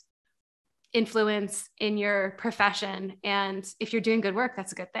outsized influence in your profession. And if you're doing good work,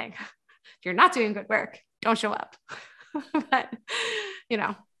 that's a good thing. If you're not doing good work, don't show up. But,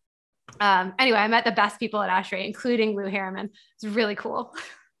 anyway, I met the best people at ASHRAE, including Lou Harriman. It's really cool.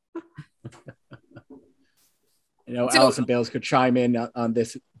 Allison Bales could chime in on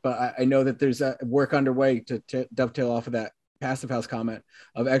this, but I know that there's a work underway to dovetail off of that passive house comment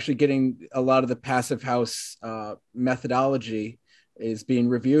of actually getting a lot of the passive house methodology is being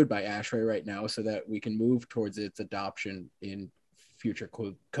reviewed by ASHRAE right now, so that we can move towards its adoption in future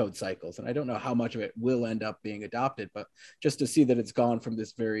code cycles. And I don't know how much of it will end up being adopted, but just to see that it's gone from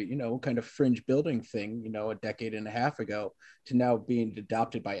this very, kind of fringe building thing, a decade and a half ago, to now being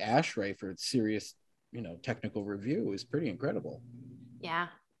adopted by ASHRAE for its serious, technical review is pretty incredible. Yeah.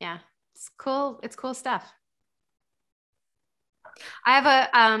 It's cool. It's cool stuff. I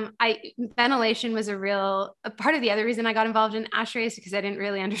have ventilation was a part of the other reason I got involved in ASHRAE is because I didn't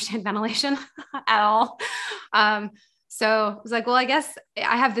really understand ventilation at all. So I was like, well, I guess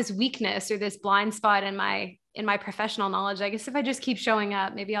I have this weakness or this blind spot in my professional knowledge. I guess if I just keep showing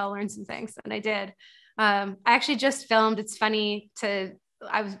up, maybe I'll learn some things. And I did. I actually just filmed. It's funny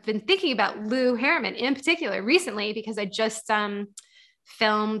I've been thinking about Lou Harriman in particular recently, because I just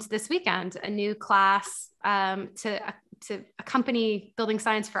filmed this weekend a new class to accompany building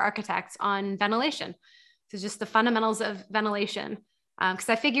science for architects on ventilation. So just the fundamentals of ventilation. Because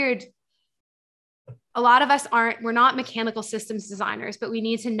I figured a lot of us we're not mechanical systems designers, but we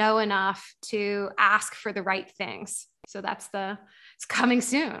need to know enough to ask for the right things. So it's coming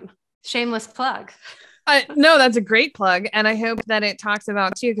soon. Shameless plug. No, that's a great plug. And I hope that it talks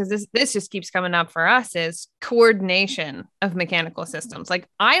about too, because this just keeps coming up for us, is coordination of mechanical systems. Like,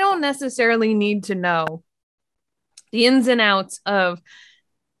 I don't necessarily need to know the ins and outs of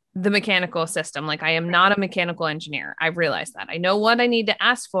the mechanical system. Like, I am not a mechanical engineer. I've realized that. I know what I need to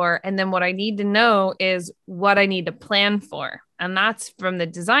ask for. And then what I need to know is what I need to plan for. And that's, from the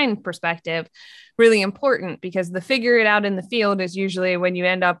design perspective, really important, because the figure it out in the field is usually when you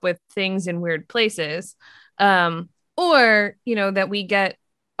end up with things in weird places. Or, that we get,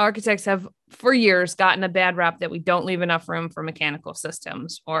 architects have for years gotten a bad rap that we don't leave enough room for mechanical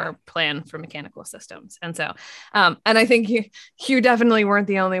systems or plan for mechanical systems. And so, and I think you definitely weren't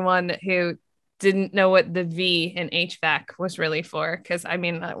the only one who didn't know what the V in HVAC was really for. Cause I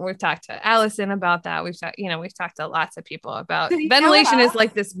mean, we've talked to Allison about that. We've talked to lots of people about ventilation is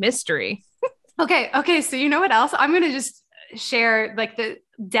like this mystery. Okay. So you know what else? I'm going to just share like the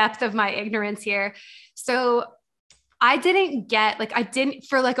depth of my ignorance here. So I didn't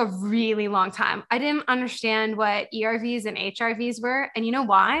for like a really long time, I didn't understand what ERVs and HRVs were. And you know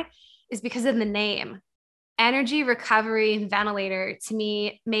why? Is because of the name. Energy recovery ventilator, to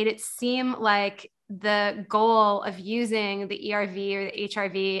me, made it seem like the goal of using the ERV or the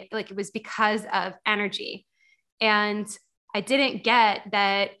HRV, like it was because of energy. And I didn't get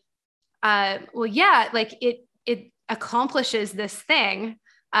that, like it accomplishes this thing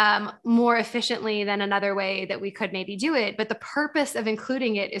more efficiently than another way that we could maybe do it. But the purpose of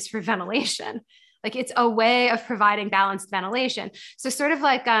including it is for ventilation. Like, it's a way of providing balanced ventilation. So sort of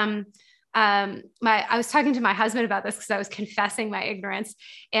like, I was talking to my husband about this because I was confessing my ignorance,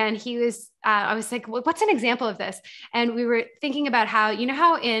 and I was like, well, what's an example of this? And we were thinking about how,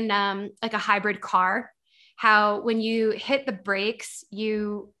 how in like a hybrid car, how when you hit the brakes,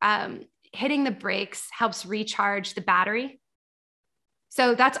 hitting the brakes helps recharge the battery.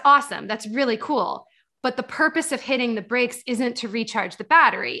 So that's awesome. That's really cool. But the purpose of hitting the brakes isn't to recharge the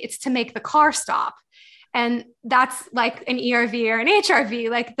battery. It's to make the car stop. And that's like an ERV or an HRV.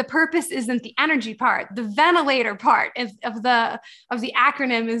 Like, the purpose isn't the energy part. The ventilator part of the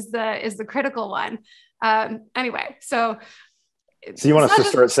acronym is the critical one. Anyway, so you want us to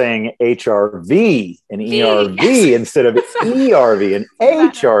start saying HRV and ERV instead of ERV and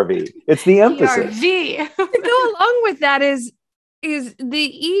HRV. It's the emphasis. To go along with that is the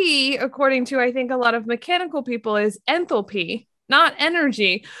E, according to, I think, a lot of mechanical people, is enthalpy, not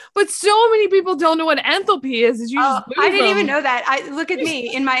energy. But so many people don't know what enthalpy is. I didn't even know that. Look at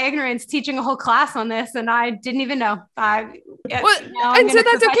me in my ignorance teaching a whole class on this, and I didn't even know. So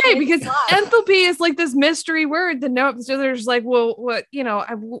that's okay, because enthalpy is like this mystery word that so there's like, well, what,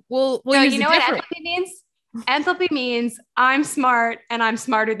 we'll use. You know what enthalpy means? Enthalpy means I'm smart and I'm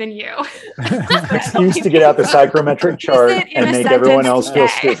smarter than you. Excuse to get out the psychrometric chart and make everyone else feel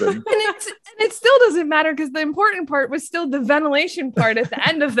stupid. And it still doesn't matter, because the important part was still the ventilation part at the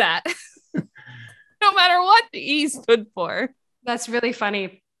end of that. No matter what the E stood for. That's really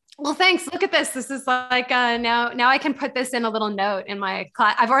funny. Well, thanks. Look at this. This is like now I can put this in a little note in my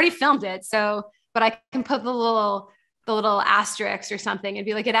class. I've already filmed it, but I can put the little asterisk or something and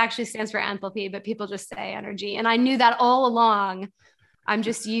be like, it actually stands for enthalpy, but people just say energy. And I knew that all along. I'm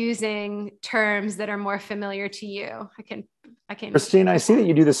just using terms that are more familiar to you. I can. Christine, I see that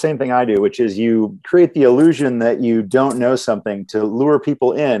you do the same thing I do, which is you create the illusion that you don't know something to lure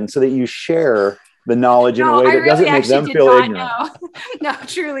people in so that you share the knowledge in a way that doesn't make them feel ignorant. No,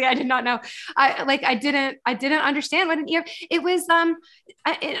 truly, I did not know. I didn't understand what an ER. It was,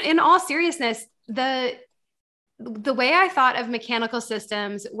 in all seriousness, the way I thought of mechanical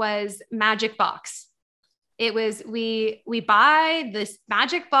systems was magic box. It was, we buy this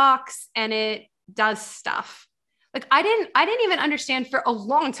magic box and it does stuff. Like, I didn't even understand for a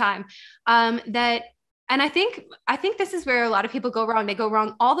long time that, and I think this is where a lot of people go wrong. They go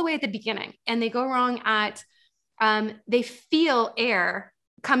wrong all the way at the beginning, and they go wrong at, they feel air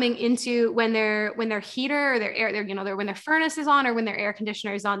coming into when their heater or their air, when their furnace is on or when their air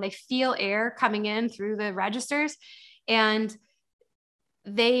conditioner is on, they feel air coming in through the registers, and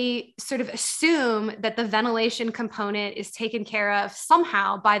they sort of assume that the ventilation component is taken care of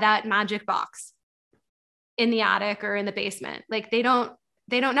somehow by that magic box in the attic or in the basement. Like, they don't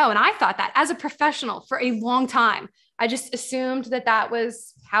know. And I thought that as a professional for a long time, I just assumed that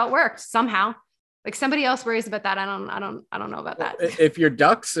was how it worked somehow. Like, somebody else worries about that. I don't know about that. If your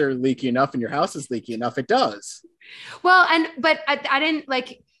ducts are leaky enough and your house is leaky enough, it does. Well, but I didn't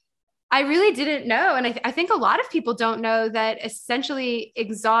I really didn't know. And I think a lot of people don't know that essentially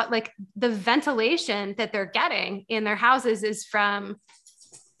the ventilation that they're getting in their houses is from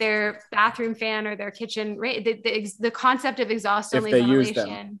their bathroom fan or their kitchen. The concept of exhaust only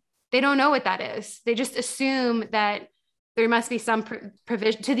ventilation, they don't know what that is. They just assume that there must be some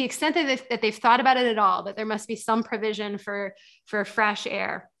provision, to the extent that they've thought about it at all, that there must be some provision for fresh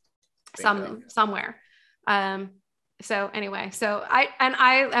air somewhere. So anyway,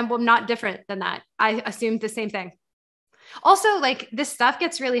 I am not different than that. I assumed the same thing. Also, like, this stuff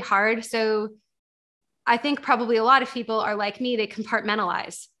gets really hard. So I think probably a lot of people are like me, they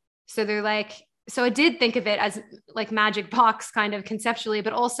compartmentalize. So they're like, so I did think of it as like magic box kind of conceptually,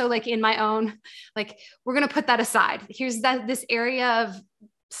 but also like in my own, like, we're going to put that aside. Here's this area of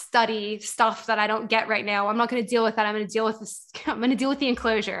study stuff that I don't get right now. I'm not going to deal with that. I'm going to deal with this. I'm going to deal with the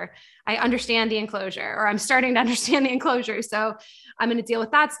enclosure. I understand the enclosure, or I'm starting to understand the enclosure. So I'm going to deal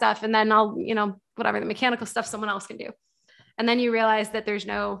with that stuff. And then I'll, whatever the mechanical stuff someone else can do. And then you realize that there's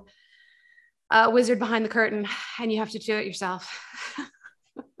no wizard behind the curtain and you have to do it yourself.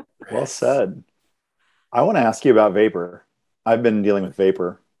 Well said. I want to ask you about vapor. I've been dealing with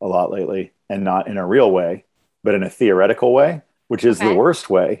vapor a lot lately, and not in a real way, but in a theoretical way, which is the worst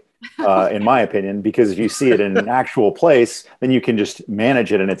way, in my opinion, because if you see it in an actual place, then you can just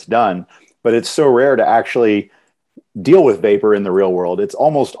manage it and it's done. But it's so rare to actually deal with vapor in the real world. It's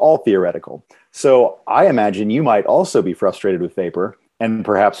almost all theoretical. So I imagine you might also be frustrated with vapor and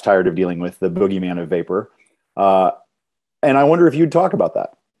perhaps tired of dealing with the boogeyman of vapor. And I wonder if you'd talk about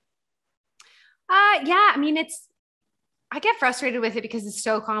that. Yeah, I mean, I get frustrated with it because it's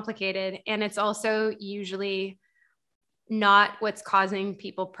so complicated, and it's also usually not what's causing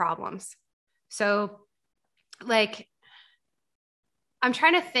people problems. So like, I'm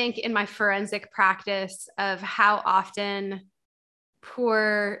trying to think in my forensic practice of how often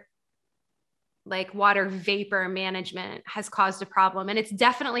poor like water vapor management has caused a problem. And it's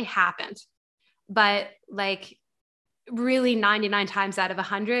definitely happened, but like really 99 times out of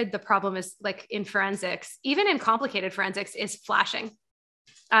 100, the problem is like in forensics, even in complicated forensics, is flashing.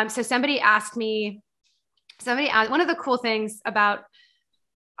 So somebody asked, one of the cool things about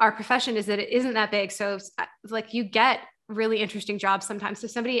our profession is that it isn't that big. So like you get really interesting jobs sometimes. So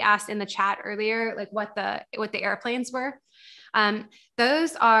somebody asked in the chat earlier, like what the airplanes were.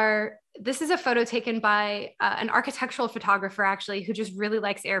 This is a photo taken by an architectural photographer, actually, who just really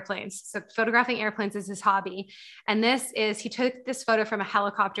likes airplanes. So photographing airplanes is his hobby. And he took this photo from a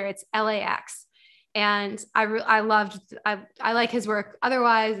helicopter. It's LAX. And I like his work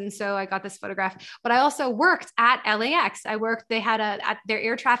otherwise. And so I got this photograph, but I also worked at LAX. At their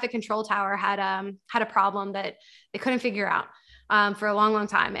air traffic control tower had a problem that they couldn't figure out for a long, long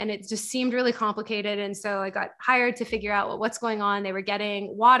time. And it just seemed really complicated. And so I got hired to figure out what's going on. They were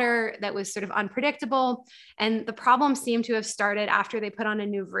getting water that was sort of unpredictable. And the problem seemed to have started after they put on a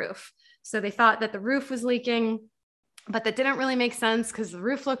new roof. So they thought that the roof was leaking, but that didn't really make sense because the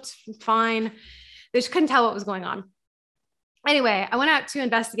roof looked fine. They just couldn't tell what was going on. Anyway, I went out to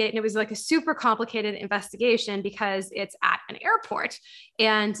investigate, and it was like a super complicated investigation because it's at an airport,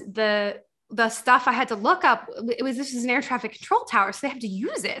 and the stuff I had to look up, this is an air traffic control tower, so they have to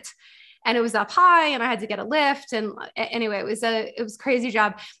use it. And it was up high, and I had to get a lift. And anyway, it was a crazy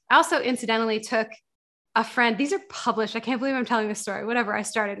job. I also incidentally took a friend. These are published. I can't believe I'm telling this story. Whatever, I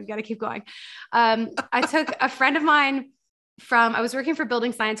started, we got to keep going. I took a friend of mine I was working for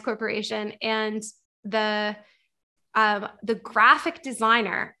Building Science Corporation, and the graphic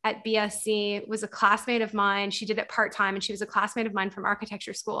designer at BSC was a classmate of mine. She did it part-time, and she was a classmate of mine from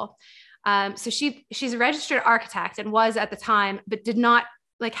architecture school. So she's a registered architect and was at the time,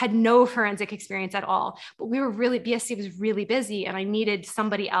 but had no forensic experience at all. But BSC was really busy, and I needed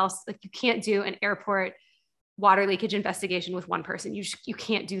somebody else. Like, you can't do an airport water leakage investigation with one person. You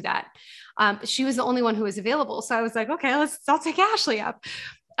can't do that. She was the only one who was available. So I was like, okay, I'll take Ashley up.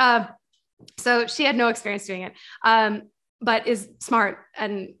 So she had no experience doing it, but is smart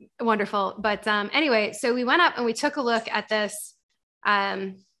and wonderful. But anyway, so we went up and we took a look at this.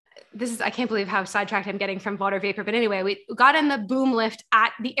 I can't believe how sidetracked I'm getting from water vapor. But anyway, we got in the boom lift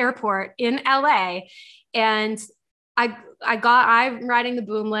at the airport in LA, and I'm riding the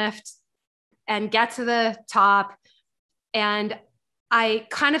boom lift and get to the top, and I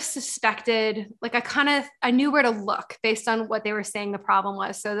kind of suspected, I knew where to look based on what they were saying the problem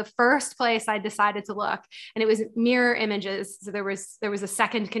was. So the first place I decided to look, and it was mirror images. So there was a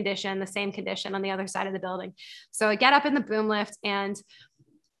second condition, the same condition on the other side of the building. So I get up in the boom lift, and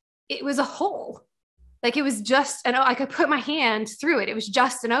it was a hole. Like, it was just, I could put my hand through it. It was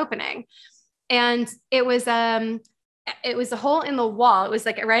just an opening. And it was a hole in the wall. It was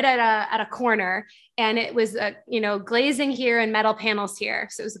like right at a corner, and it was glazing here and metal panels here.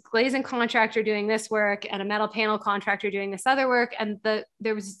 So it was a glazing contractor doing this work and a metal panel contractor doing this other work. And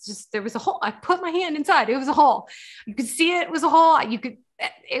there was a hole. I put my hand inside. It was a hole. You could see it was a hole.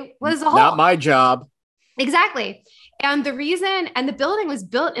 It was a hole. Not my job. Exactly. And the building was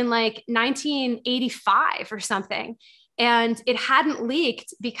built in like 1985 or something. and it hadn't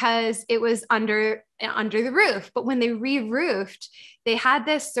leaked because it was under the roof. But when they re-roofed, they had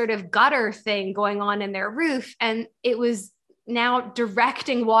this sort of gutter thing going on in their roof, and it was now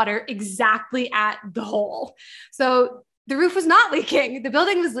directing water exactly at the hole. So the roof was not leaking. The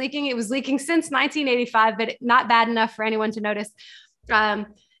building was leaking. It was leaking since 1985, but not bad enough for anyone to notice.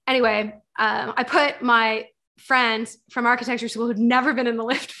 Anyway, I put my friend from architecture school who'd never been in the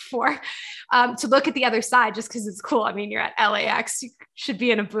lift before to look at the other side, just because it's cool. I mean, you're at LAX, you should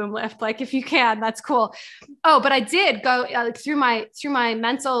be in a boom lift. Like, if you can, that's cool. Oh, but I did go through my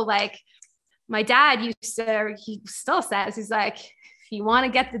mental, like, my dad he still says, he's like, if you want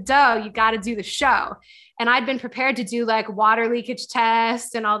to get the dough, you got to do the show. And I'd been prepared to do like water leakage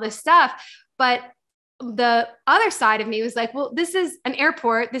tests and all this stuff. But the other side of me was like, well, this is an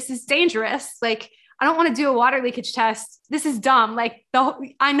airport. This is dangerous. Like, I don't want to do a water leakage test. This is dumb. Like,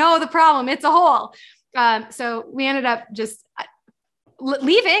 I know the problem. It's a hole. So we ended up just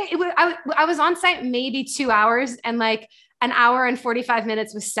leaving. I was on site maybe 2 hours, and like an hour and 45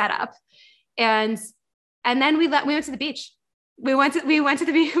 minutes was set up. And then we went to the beach. We went to the beach.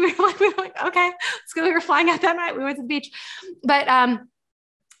 We were like, okay, let's go. We were flying out that night. We went to the beach. But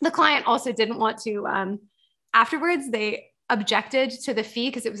the client also didn't want to, afterwards, they objected to the fee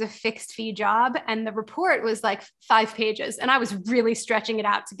because it was a fixed fee job. And the report was like 5 pages. And I was really stretching it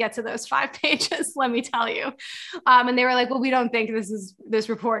out to get to those 5 pages, let me tell you. And they were like, well, we don't think this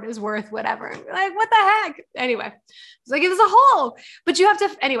report is worth whatever. And we're like, what the heck? Anyway, it's like, it was a hole, but you have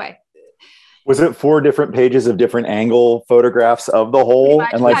to, anyway. Was it 4 different pages of different angle photographs of the hole?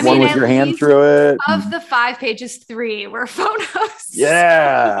 And like one with your hand through it? Of the 5 pages, 3 were photos.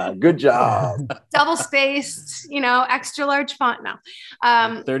 Yeah, good job. Double spaced, extra large font. No.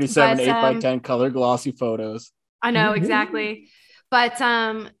 37 8x10 color glossy photos. I know, exactly. But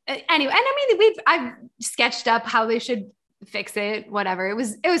anyway, and I mean, I've sketched up how they should fix it, whatever. It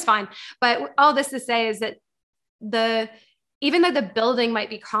was fine. But all this to say is that even though the building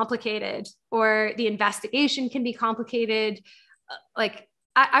might be complicated or the investigation can be complicated, like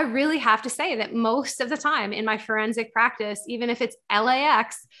I really have to say that most of the time in my forensic practice, even if it's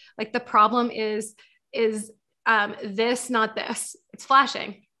LAX, like the problem is this, not this. It's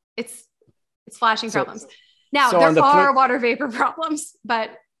flashing. It's flashing problems. Now, there are water vapor problems,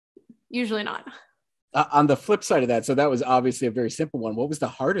 but usually not. On the flip side of that, so that was obviously a very simple one. What was the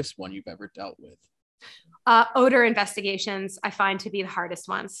hardest one you've ever dealt with? Odor investigations, I find to be the hardest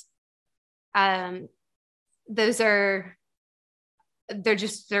ones. They're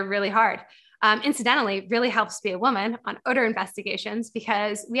really hard. Incidentally, it really helps be a woman on odor investigations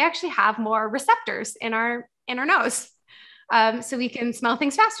because we actually have more receptors in our nose. So we can smell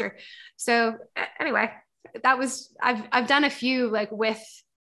things faster. So anyway, I've done a few like with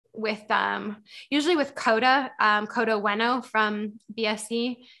usually with Coda Ueno from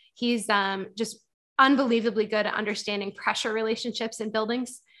BSC. He's just unbelievably good at understanding pressure relationships in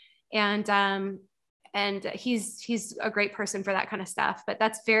buildings. And he's a great person for that kind of stuff. But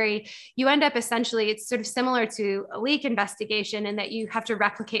you end up essentially, it's sort of similar to a leak investigation in that you have to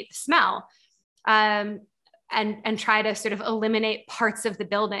replicate the smell and try to sort of eliminate parts of the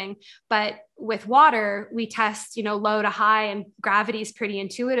building. But with water, we test, low to high, and gravity is pretty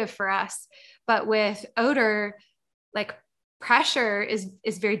intuitive for us. But with odor, like pressure is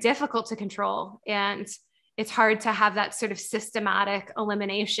very difficult to control. And it's hard to have that sort of systematic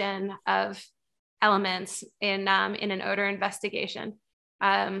elimination of elements in an odor investigation.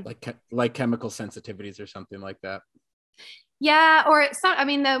 Like chemical sensitivities or something like that. Yeah. Or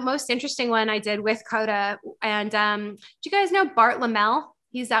the most interesting one I did with Coda, and do you guys know Bart Lamel?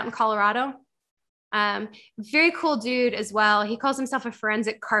 He's out in Colorado. Very cool dude as well. He calls himself a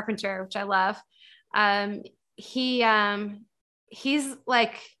forensic carpenter, which I love. He's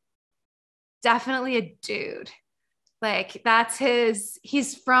like definitely a dude. Like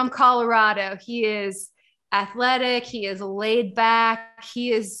he's from Colorado. He is athletic. He is laid back.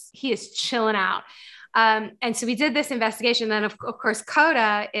 He is chilling out. And so we did this investigation. Then of course,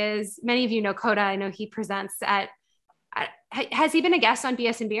 Coda is, many of you know Coda. I know he presents has he been a guest on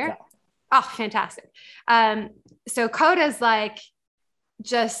BS and Beer? Yeah. Oh, fantastic. So Coda's like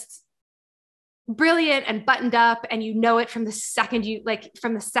just brilliant and buttoned up, and it from the second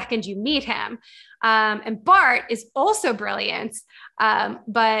you meet him. And Bart is also brilliant,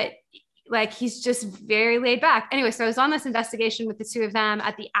 but like he's just very laid back. Anyway, so I was on this investigation with the two of them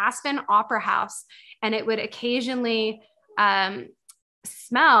at the Aspen Opera House, and it would occasionally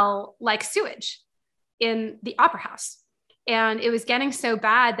smell like sewage in the opera house. And it was getting so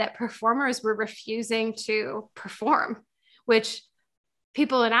bad that performers were refusing to perform, which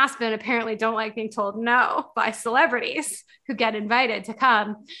people in Aspen apparently don't like being told no by celebrities who get invited to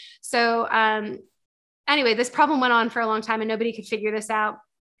come. So anyway, this problem went on for a long time and nobody could figure this out.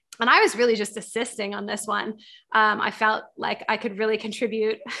 And I was really just assisting on this one. I felt like I could really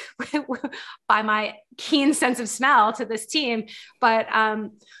contribute by my keen sense of smell to this team. But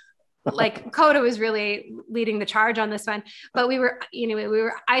like Coda was really leading the charge on this one. But we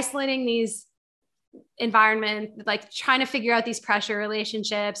were isolating these environment, like trying to figure out these pressure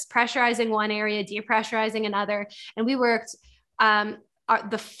relationships, pressurizing one area, depressurizing another. And we worked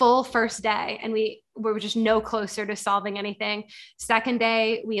the full first day and we were just no closer to solving anything. Second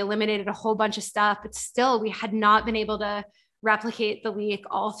day, we eliminated a whole bunch of stuff, but still we had not been able to replicate the leak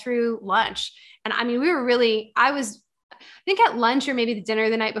all through lunch. And I mean, I think at lunch or maybe the dinner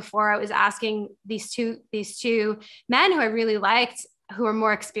the night before, I was asking these two men who I really liked, who are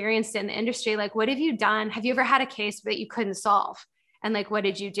more experienced in the industry, like, what have you done? Have you ever had a case that you couldn't solve? And like, what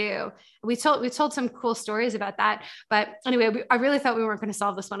did you do? We told some cool stories about that. But anyway, I really thought we weren't going to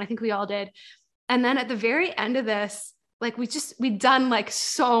solve this one. I think we all did. And then at the very end of this, like we'd done like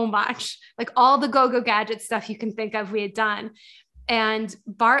so much, like all the go-go gadget stuff you can think of, we had done. And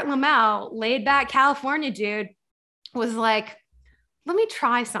Bart Lamel, laid back California dude, was like, let me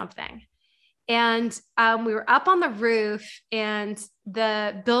try something. And we were up on the roof and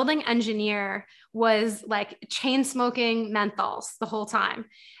the building engineer was like chain smoking menthols the whole time.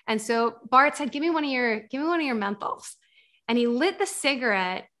 And so Bart said, give me one of your menthols. And he lit the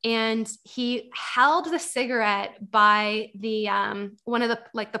cigarette and he held the cigarette by the, one of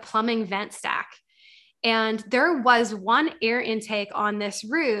the plumbing vent stack. And there was one air intake on this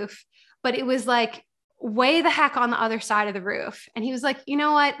roof, but it was like way the heck on the other side of the roof. And he was like, you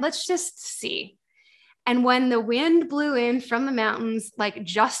know what, let's just see. And when the wind blew in from the mountains, like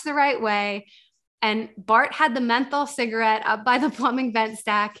just the right way, and Bart had the menthol cigarette up by the plumbing vent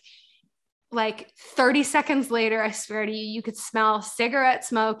stack, like 30 seconds later, I swear to you, you could smell cigarette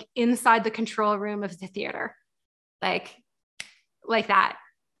smoke inside the control room of the theater. Like that.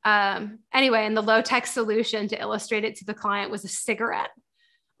 Anyway, and the low-tech solution to illustrate it to the client was a cigarette.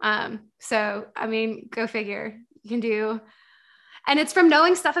 So, I mean, go figure. You can do, and it's from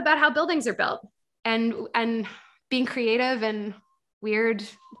knowing stuff about how buildings are built and being creative and weird,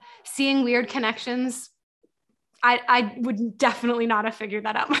 seeing weird connections. I would definitely not have figured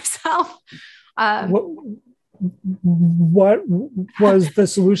that out myself. What was the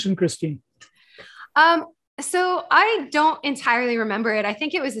solution, Christine? So I don't entirely remember it. I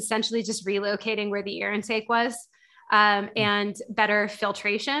think it was essentially just relocating where the air intake was, and better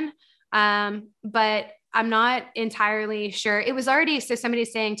filtration. But I'm not entirely sure. It was already, so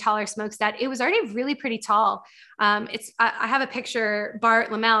somebody's saying taller smokestack. It was already really pretty tall. I have a picture.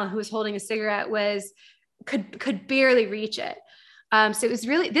 Bart Lamel, who was holding a cigarette, could barely reach it. So it was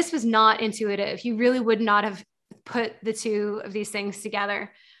really, this was not intuitive. You really would not have put the two of these things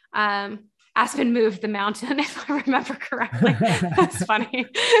together. Aspen moved the mountain, if I remember correctly. That's funny.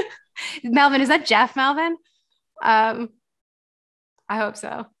 Melvin, is that Jeff Melvin? I hope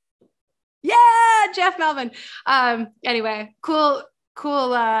so. Yeah, Jeff Melvin. Anyway, cool.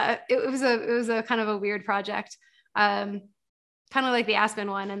 It was a kind of a weird project. Kind of like the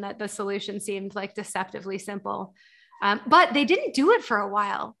Aspen one, and that the solution seemed like deceptively simple. But they didn't do it for a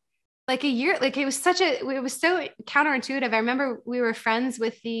while. Like a year, like it was so counterintuitive. I remember we were friends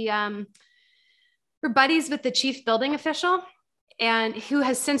with we're buddies with the chief building official, and who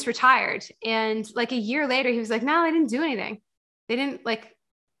has since retired. And like a year later, he was like, no, they didn't do anything. They didn't, like,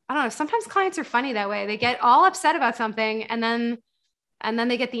 I don't know. Sometimes clients are funny that way. They get all upset about something and then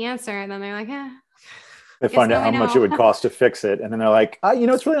they get the answer and then they're like, they find out how much it would cost to fix it. And then they're like,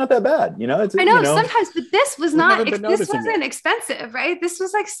 it's really not that bad. I know sometimes, but this wasn't expensive, right? This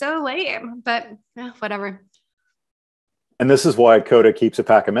was like so lame, but whatever. And this is why Coda keeps a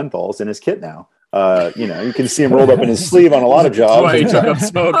pack of menthols in his kit now. You can see him rolled up in his sleeve on a lot of jobs. That's why he took up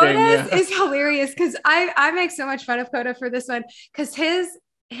smoking. Coda is hilarious because I make so much fun of Coda for this one because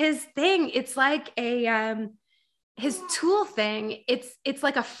his thing, it's like a his tool thing, it's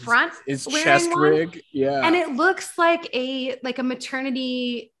like a front, his chest rig, and it looks like a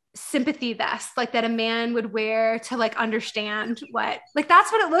maternity sympathy vest, like that a man would wear to like understand what, like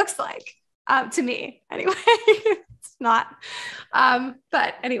that's what it looks like to me. Anyway, it's not.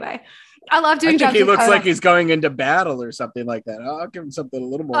 But anyway, I love doing. I think he looks like he's going into battle or something like that. I'll give him something a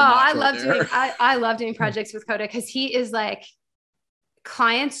little more. I love doing projects with Coda because he is like,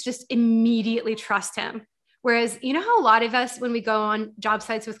 clients just immediately trust him. Whereas, how a lot of us, when we go on job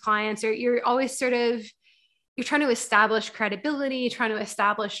sites with clients, or you're always you're trying to establish credibility, trying to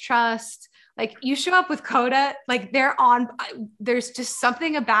establish trust. Like you show up with Coda, like there's just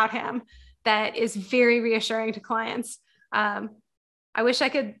something about him that is very reassuring to clients. I wish I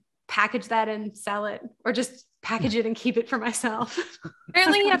could package that and sell it, or just package it and keep it for myself.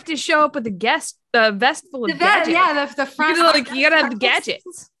 Apparently you have to show up with a vest full of gadgets. Yeah, the front. You gotta have the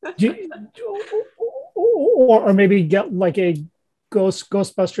gadgets. Or maybe get like a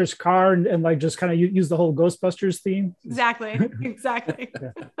Ghostbusters car and like just kind of use the whole Ghostbusters theme. Exactly.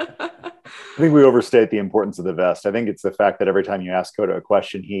 I think we overstate the importance of the vest. I think it's the fact that every time you ask Coda a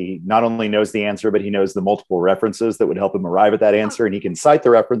question, he not only knows the answer, but he knows the multiple references that would help him arrive at that answer. And he can cite the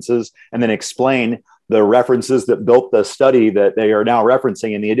references and then explain the references that built the study that they are now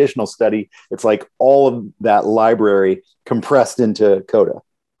referencing in the additional study. It's like all of that library compressed into Coda.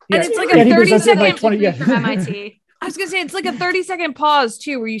 And it's like a 30-second from MIT. I was gonna say it's like a 30-second pause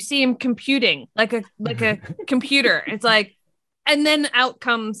too, where you see him computing like a computer. It's like, and then out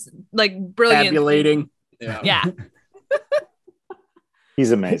comes like brilliant tabulating. Yeah.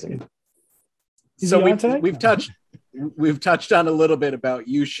 He's amazing. So we've touched on a little bit about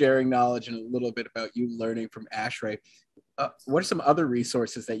you sharing knowledge and a little bit about you learning from ASHRAE. What are some other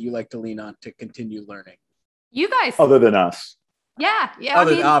resources that you like to lean on to continue learning? You guys, other than us. Yeah.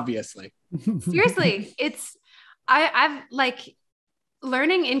 Obviously. Seriously, I've like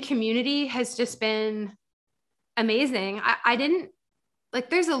learning in community has just been amazing. I didn't like,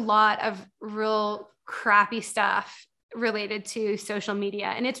 there's a lot of real crappy stuff related to social media,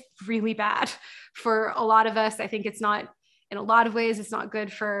 and it's really bad for a lot of us. I think it's not, in a lot of ways, it's just not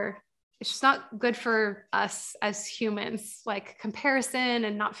good for us as humans, like comparison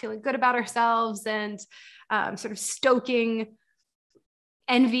and not feeling good about ourselves, and sort of stoking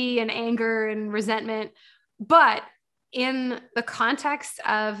envy and anger and resentment. But in the context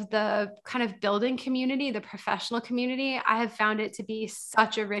of the kind of building community, the professional community, I have found it to be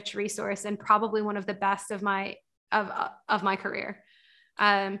such a rich resource, and probably one of the best of my career.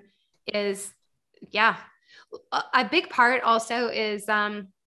 A big part also is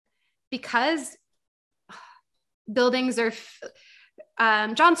because buildings are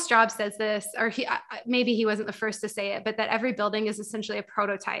John Straub says this, or maybe he wasn't the first to say it, but that every building is essentially a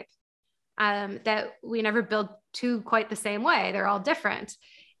prototype, that we never build two quite the same way. They're all different.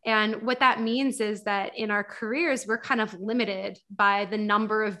 And what that means is that in our careers, we're kind of limited by the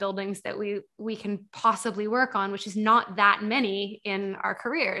number of buildings that we can possibly work on, which is not that many in our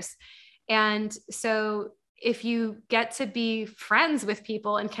careers. And so if you get to be friends with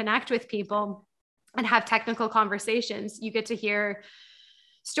people and connect with people and have technical conversations, you get to hear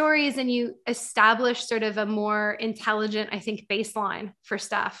stories, and you establish sort of a more intelligent, I think, baseline for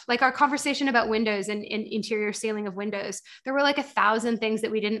stuff. Like our conversation about windows and interior sealing of windows, there were like 1,000 things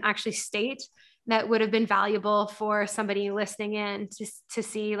that we didn't actually state that would have been valuable for somebody listening in to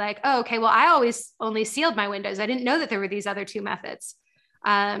see like, oh, okay, well, I always only sealed my windows. I didn't know that there were these other two methods.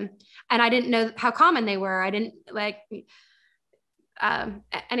 And I didn't know how common they were. I didn't like,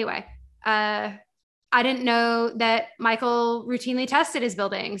 anyway, I didn't know that Michael routinely tested his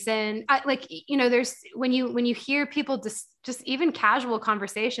buildings. And there's, when you hear people just even casual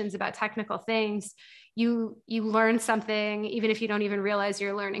conversations about technical things, you learn something, even if you don't even realize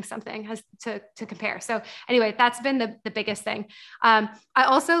you're learning something, has to compare. So anyway, that's been the biggest thing. I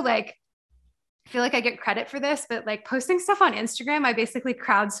also feel like I get credit for this, but like posting stuff on Instagram, I basically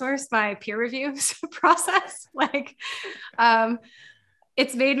crowdsourced my peer reviews process.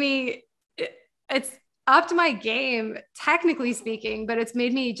 It's made me, it's upped my game, technically speaking, but it's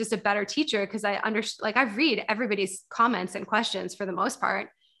made me just a better teacher, because I read everybody's comments and questions for the most part.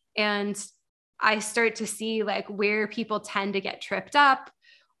 And I start to see like where people tend to get tripped up,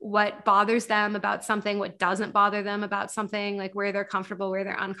 what bothers them about something, what doesn't bother them about something, like where they're comfortable, where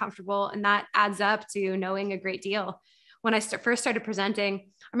they're uncomfortable. And that adds up to knowing a great deal. When I first started presenting,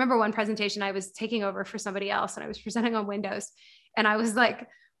 I remember one presentation I was taking over for somebody else, and I was presenting on Windows. And I was like,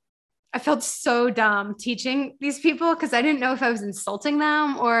 I felt so dumb teaching these people, because I didn't know if I was insulting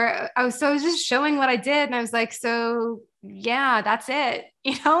them or I was just showing what I did. And I was like, so yeah, that's it.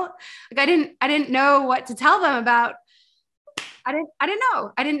 Like I didn't know what to tell them about. I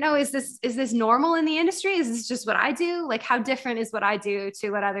didn't know, is this normal in the industry? Is this just what I do? Like, how different is what I do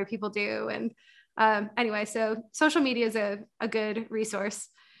to what other people do? And anyway, so social media is a good resource.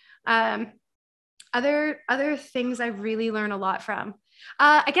 Other things I really learn a lot from,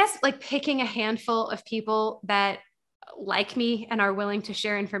 I guess, like picking a handful of people that like me and are willing to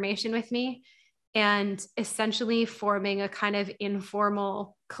share information with me, and essentially forming a kind of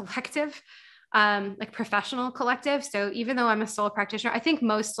informal collective, like professional collective. So even though I'm a sole practitioner, I think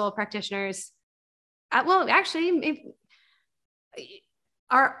most sole practitioners,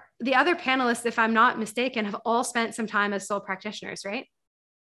 the other panelists, if I'm not mistaken, have all spent some time as sole practitioners, right?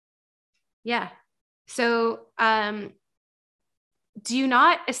 Yeah. So do you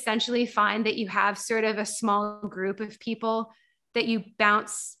not essentially find that you have sort of a small group of people that you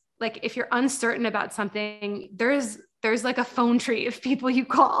bounce, like if you're uncertain about something, there's like a phone tree of people you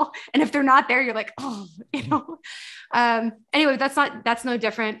call. And if they're not there, you're like, oh, anyway, that's no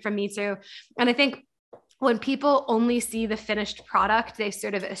different from me too. And I think when people only see the finished product, they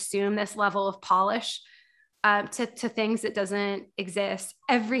sort of assume this level of polish to things that doesn't exist.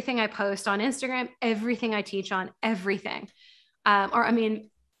 Everything I post on Instagram, everything I teach on, everything, or I mean,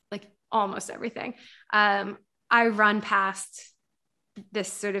 like almost everything, I run past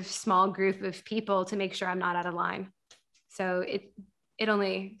this sort of small group of people to make sure I'm not out of line. So it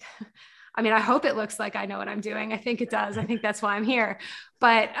only, I mean, I hope it looks like I know what I'm doing. I think it does. I think that's why I'm here.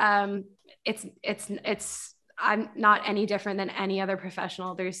 But I'm not any different than any other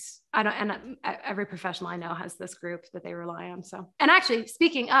professional. Every professional I know has this group that they rely on. So, and actually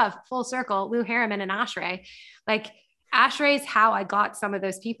speaking of full circle, Lou Harriman and ASHRAE, like ASHRAE is how I got some of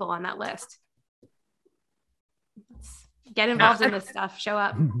those people on that list. Get involved in this stuff, show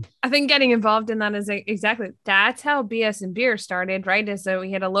up. I think getting involved in that is exactly, that's how BS and Beer started, right? Is that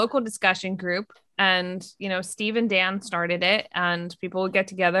we had a local discussion group and, Steve and Dan started it and people would get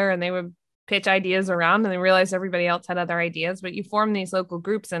together and they would pitch ideas around and they realized everybody else had other ideas, but you form these local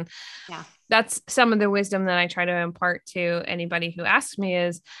groups. And that's some of the wisdom that I try to impart to anybody who asks me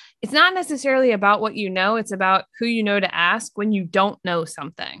is it's not necessarily about what you know, it's about who you know to ask when you don't know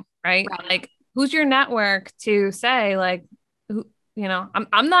something, right? Like, who's your network to say like,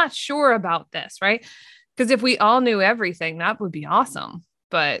 I'm not sure about this, right? Because if we all knew everything, that would be awesome.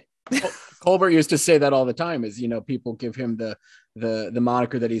 But Colbert used to say that all the time is, people give him the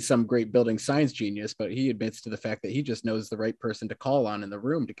moniker that he's some great building science genius, but he admits to the fact that he just knows the right person to call on in the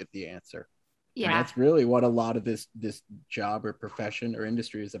room to get the answer. Yeah. And that's really what a lot of this job or profession or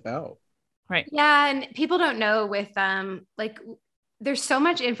industry is about. Right. Yeah. And people don't know with there's so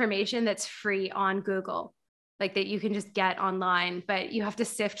much information that's free on Google, like that you can just get online, but you have to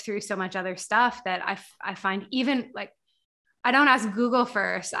sift through so much other stuff that I find even like, I don't ask Google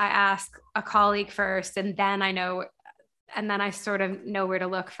first. I ask a colleague first, and then I sort of know where to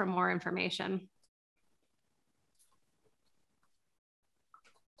look for more information.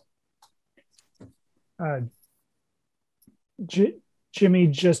 Jimmy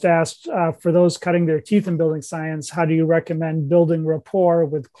just asked, for those cutting their teeth in building science, how do you recommend building rapport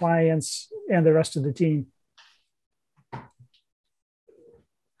with clients and the rest of the team?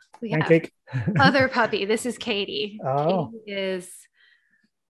 We have other puppy. This is Katie. Oh. Katie is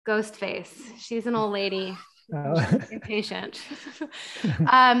ghost face. She's an old lady. Impatient.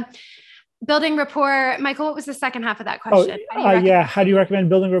 Building rapport. Michael, what was the second half of that question? How do you recommend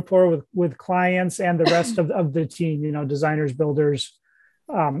building rapport with clients and the rest of the team, designers, builders?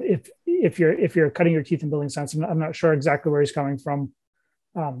 If you're cutting your teeth in building science, I'm not sure exactly where he's coming from.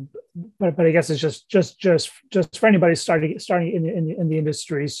 But I guess it's just for anybody starting in the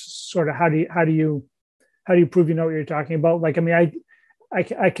industry, sort of how do you prove you know what you're talking about? Like, I mean,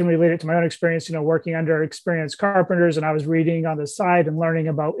 I can relate it to my own experience, working under experienced carpenters, and I was reading on the side and learning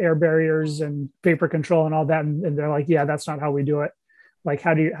about air barriers and vapor control and all that, and they're like, yeah, that's not how we do it. Like,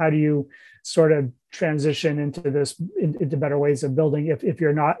 how do you sort of transition into better ways of building if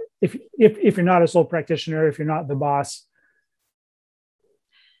you're not a sole practitioner, if you're not the boss?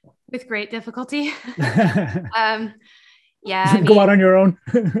 With great difficulty. Go out on your own.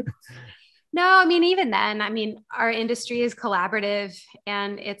 No, I mean, even then, our industry is collaborative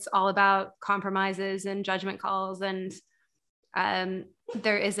and it's all about compromises and judgment calls. And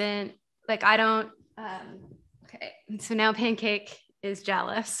there isn't like, okay. So now Pancake is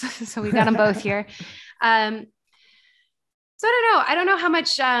jealous. So we got them both here. So I don't know. I don't know how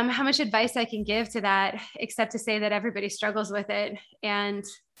much advice I can give to that, except to say that everybody struggles with it. And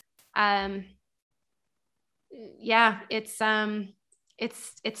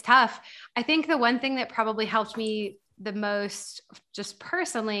it's tough. I think the one thing that probably helped me the most just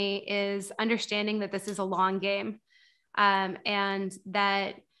personally is understanding that this is a long game. And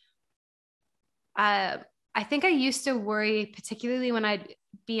that I think I used to worry, particularly when I'd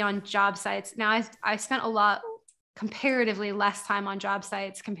be on job sites. Now I spent comparatively less time on job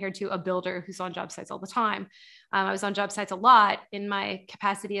sites compared to a builder who's on job sites all the time. I was on job sites a lot in my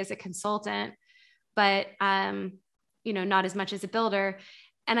capacity as a consultant, but not as much as a builder.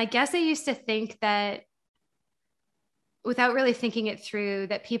 And I guess I used to think that, without really thinking it through,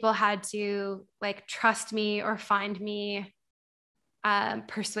 that people had to like trust me or find me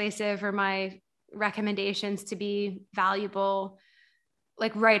persuasive or my recommendations to be valuable.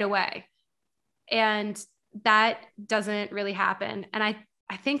 like right away. And that doesn't really happen. And I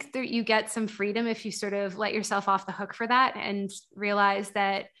think that you get some freedom if you sort of let yourself off the hook for that and realize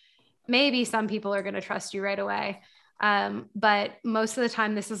that maybe some people are going to trust you right away. But most of the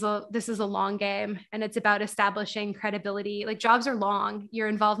time, this is a long game, and it's about establishing credibility. Like, jobs are long. Your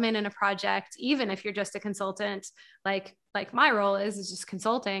involvement in a project, even if you're just a consultant, like my role is just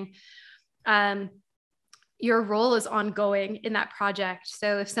consulting, your role is ongoing in that project.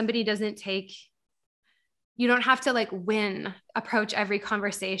 So if somebody doesn't take, you don't have to like approach every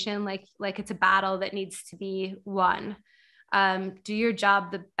conversation like it's a battle that needs to be won. Do your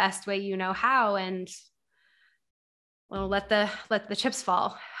job the best way you know how, and well, let the chips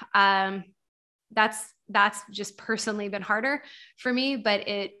fall. That's just personally been harder for me, but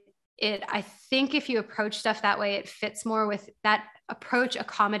I think if you approach stuff that way, it fits more with that approach,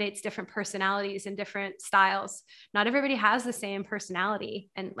 accommodates different personalities and different styles. Not everybody has the same personality,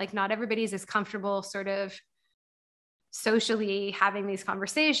 and like not everybody's as comfortable sort of socially having these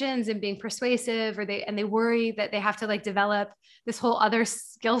conversations and being persuasive, or they worry that they have to like develop this whole other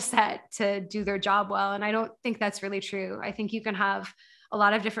skill set to do their job well. And I don't think that's really true. I think you can have a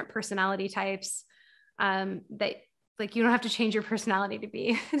lot of different personality types, that like, you don't have to change your personality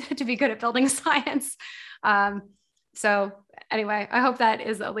to be good at building science. So anyway, I hope that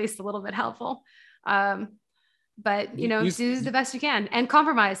is at least a little bit helpful. But do the best you can, and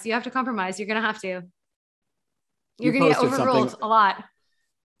compromise. You have to compromise. You're going to have to. You're going to get overruled a lot.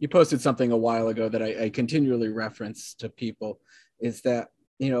 You posted something a while ago that I continually reference to people, is that,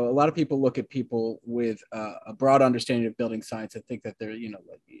 a lot of people look at people with a broad understanding of building science and think that they're,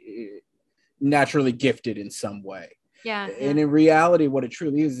 naturally gifted in some way. Yeah. And in reality, what it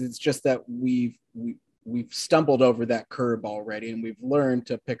truly is, it's just that we've stumbled over that curb already, and we've learned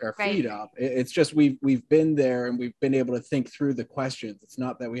to pick our feet up. It's just, we've been there, and we've been able to think through the questions. It's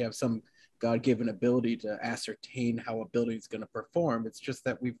not that we have some God-given ability to ascertain how a building is going to perform. It's just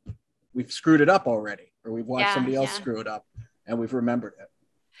that we've screwed it up already, or we've watched somebody else screw it up, and we've remembered it.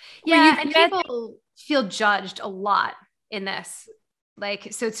 Yeah, and people feel judged a lot in this.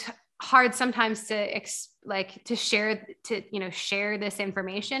 Like, so it's hard sometimes to share this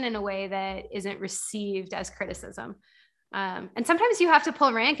information in a way that isn't received as criticism. And sometimes you have to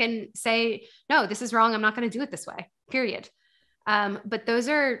pull rank and say, no, this is wrong. I'm not going to do it this way, period. But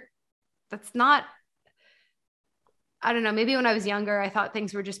that's not, I don't know, maybe when I was younger, I thought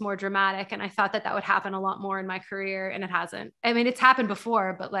things were just more dramatic, and I thought that would happen a lot more in my career, and it hasn't. I mean, it's happened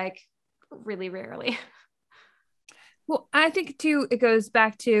before, but like really rarely. Well, I think too, it goes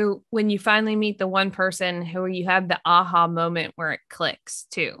back to when you finally meet the one person who you have the aha moment where it clicks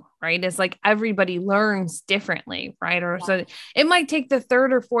too, right? It's like everybody learns differently, right? Or so it might take the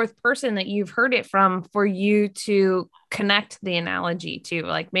third or fourth person that you've heard it from for you to connect the analogy to.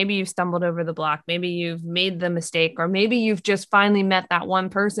 Like, maybe you've stumbled over the block, maybe you've made the mistake, or maybe you've just finally met that one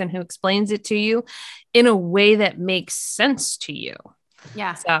person who explains it to you in a way that makes sense to you.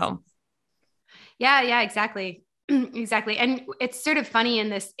 Yeah. So yeah, exactly. Exactly. And it's sort of funny in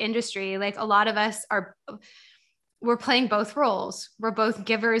this industry, like a lot of us we're playing both roles. We're both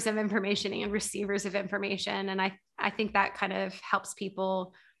givers of information and receivers of information. And I think that kind of helps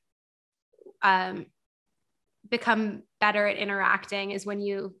people become better at interacting, is when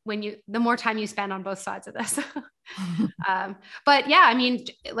you the more time you spend on both sides of this. But yeah, I mean,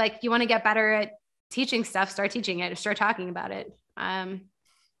 like, you want to get better at teaching stuff, start teaching it, or start talking about it.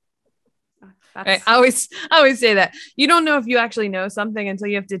 Right. I always say that you don't know if you actually know something until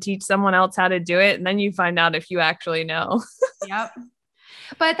you have to teach someone else how to do it. And then you find out if you actually know. Yep.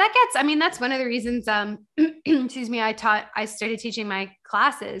 But that's one of the reasons, excuse me, I started teaching my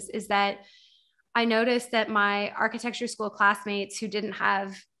classes, is that I noticed that my architecture school classmates who didn't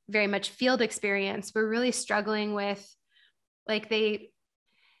have very much field experience were really struggling with, like, they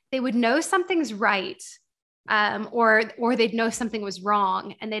would know something's right, or they'd know something was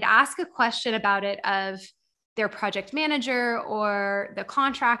wrong, and they'd ask a question about it of their project manager or the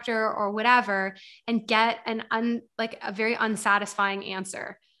contractor or whatever, and get a very unsatisfying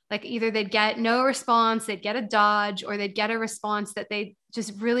answer. Like, either they'd get no response, they'd get a dodge, or they'd get a response that they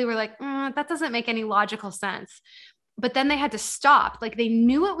just really were like, that doesn't make any logical sense. But then they had to stop. Like, they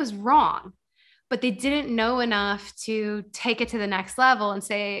knew it was wrong, but they didn't know enough to take it to the next level and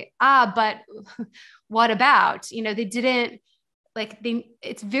say, but what about, they didn't,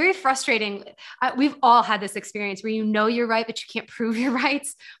 it's very frustrating. We've all had this experience where you're right, but you can't prove you're right,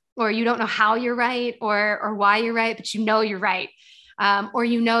 or you don't know how you're right, or why you're right, but you're right. Or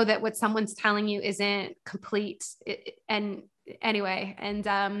that what someone's telling you isn't complete. And anyway,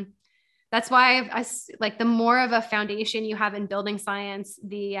 That's why like the more of a foundation you have in building science,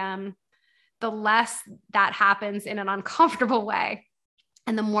 the less that happens in an uncomfortable way.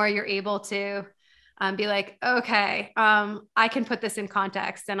 And the more you're able to be like, okay, I can put this in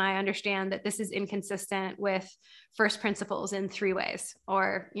context and I understand that this is inconsistent with first principles in 3 ways,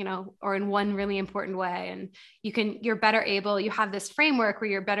 or, or in one really important way. And you have this framework where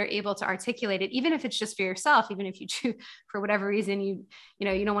you're better able to articulate it, even if it's just for yourself, even if you choose for whatever reason, you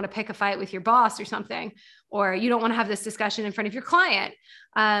don't want to pick a fight with your boss or something, or you don't want to have this discussion in front of your client.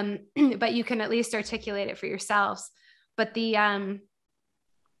 But you can at least articulate it for yourselves. But I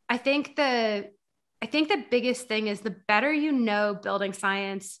think the biggest thing is the better you know building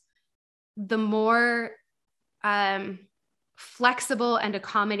science, the more flexible and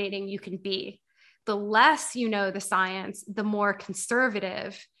accommodating you can be. The less you know the science, the more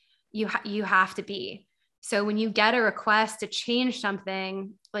conservative you have to be. So when you get a request to change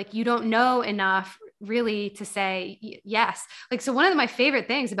something, like you don't know enough really to say yes. Like, so one of my favorite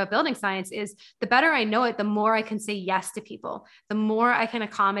things about building science is the better I know it, the more I can say yes to people, the more I can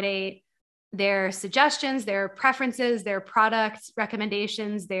accommodate their suggestions, their preferences, their product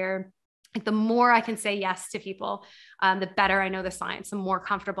recommendations, the more I can say yes to people, the better I know the science, the more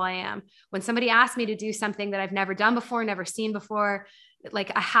comfortable I am. When somebody asks me to do something that I've never done before, never seen before,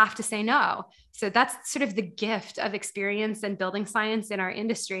 like I have to say no. So that's sort of the gift of experience and building science in our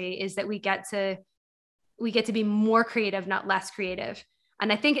industry, is that we get to be more creative, not less creative.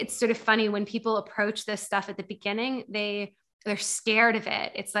 And I think it's sort of funny when people approach this stuff at the beginning, they're scared of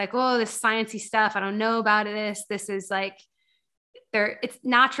it. It's like, oh, this sciencey stuff, I don't know about this. This is like, it's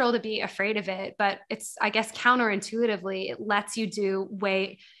natural to be afraid of it, but it's, I guess, counterintuitively, it lets you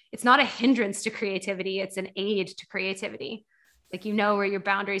it's not a hindrance to creativity. It's an aid to creativity. Like, where your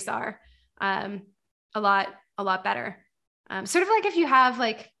boundaries are, a lot better. Sort of like if you have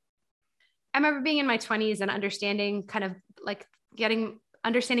I remember being in my 20s and understanding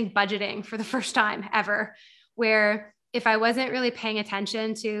understanding budgeting for the first time ever, where if I wasn't really paying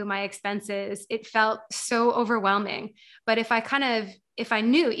attention to my expenses, it felt so overwhelming. But if I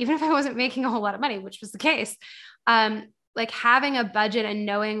knew, even if I wasn't making a whole lot of money, which was the case, like having a budget and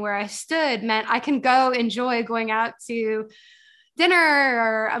knowing where I stood meant I can go enjoy going out to dinner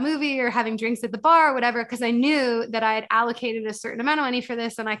or a movie or having drinks at the bar or whatever, because I knew that I had allocated a certain amount of money for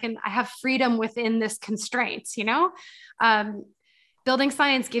this, and I have freedom within this constraint, Building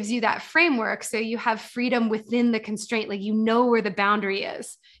science gives you that framework. So you have freedom within the constraint, like where the boundary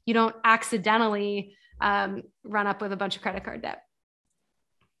is. You don't accidentally run up with a bunch of credit card debt.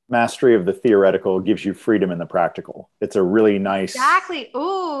 Mastery of the theoretical gives you freedom in the practical. It's a really nice. Exactly.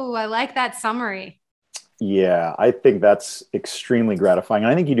 Oh, I like that summary. Yeah, I think that's extremely gratifying.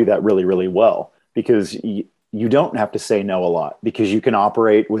 And I think you do that really, really well, because you don't have to say no a lot, because you can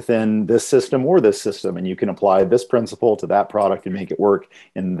operate within this system or this system, and you can apply this principle to that product and make it work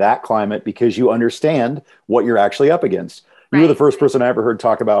in that climate, because you understand what you're actually up against. Right. You were the first person I ever heard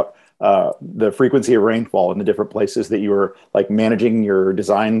talk about the frequency of rainfall in the different places that you were like managing your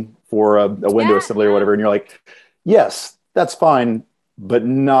design for a window assembly or whatever. And you're like, yes, that's fine, but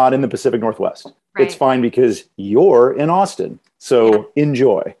not in the Pacific Northwest. Right. It's fine because you're in Austin. So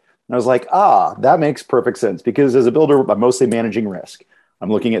enjoy. And I was like, that makes perfect sense, because as a builder, I'm mostly managing risk.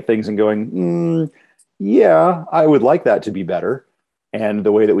 I'm looking at things and going, yeah, I would like that to be better. And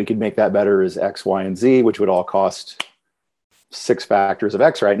the way that we could make that better is X, Y, and Z, which would all cost 6 factors of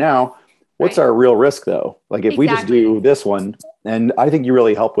X right now. What's our real risk though? Like if we just do this one, and I think you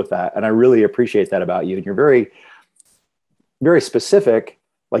really help with that. And I really appreciate that about you. And you're very, very specific.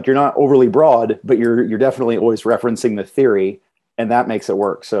 Like you're not overly broad, but you're definitely always referencing the theory. And that makes it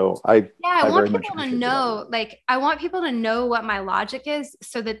work. So I want people to know, I want people to know what my logic is,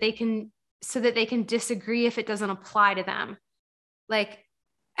 so that they can disagree if it doesn't apply to them.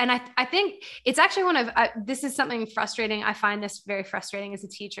 And I think it's actually this is something frustrating. I find this very frustrating as a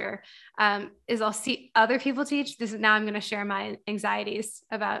teacher, is I'll see other people teach. Now I'm going to share my anxieties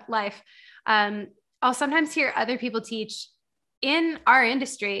about life. I'll sometimes hear other people teach in our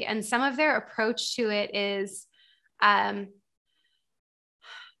industry, and some of their approach to it is, I'm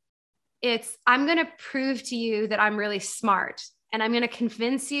going to prove to you that I'm really smart, and I'm going to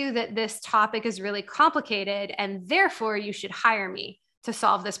convince you that this topic is really complicated, and therefore you should hire me to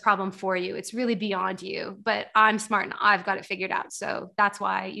solve this problem for you. It's really beyond you, but I'm smart and I've got it figured out. So that's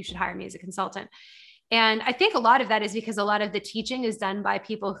why you should hire me as a consultant. And I think a lot of that is because a lot of the teaching is done by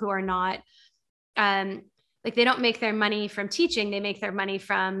people who are not, they don't make their money from teaching. They make their money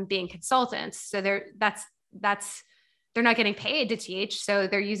from being consultants. So they're not getting paid to teach. So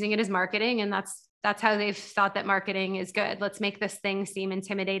they're using it as marketing, and that's that's how they've thought that marketing is good. Let's make this thing seem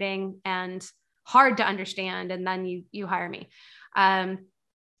intimidating and hard to understand. And then you hire me.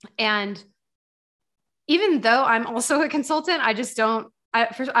 And even though I'm also a consultant, I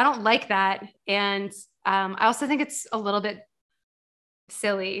don't like that. And I also think it's a little bit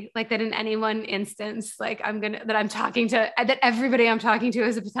silly, like that in any one instance, like that everybody I'm talking to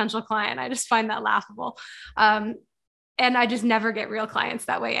is a potential client. I just find that laughable. And I just never get real clients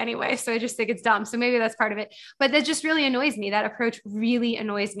that way anyway. So I just think it's dumb. So maybe that's part of it, but that just really annoys me. That approach really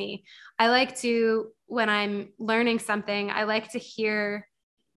annoys me. I like to, when I'm learning something, I like to hear,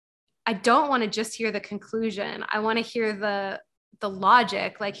 I don't want to just hear the conclusion. I want to hear the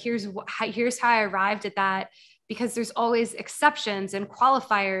logic. Like, here's how I arrived at that, because there's always exceptions and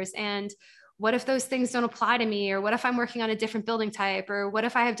qualifiers. And what if those things don't apply to me? Or what if I'm working on a different building type? Or what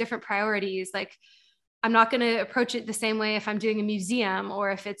if I have different priorities? Like, I'm not going to approach it the same way if I'm doing a museum or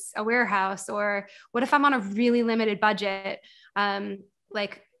if it's a warehouse, or what if I'm on a really limited budget?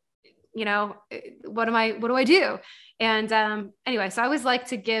 Like, you know, what do I do? And anyway, so I always like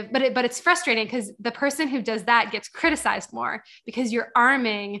to give, but it's frustrating because the person who does that gets criticized more, because you're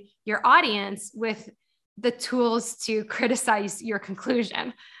arming your audience with the tools to criticize your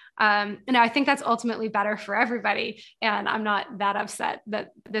conclusion. And I think that's ultimately better for everybody. And I'm not that upset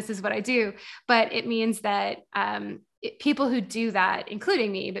that this is what I do, but it means that people who do that,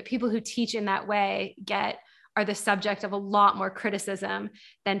 including me, but people who teach in that way are the subject of a lot more criticism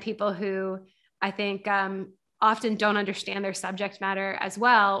than people who I think often don't understand their subject matter as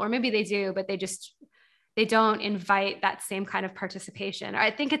well, or maybe they do, but they don't invite that same kind of participation. I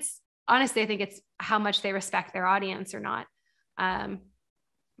think it's how much they respect their audience or not.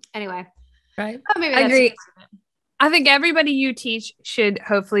 Anyway. Right. Oh, maybe I agree. I think everybody you teach should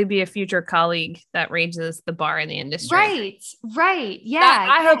hopefully be a future colleague that raises the bar in the industry. Right. Yeah.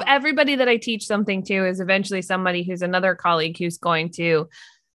 I hope everybody that I teach something to is eventually somebody who's another colleague who's going to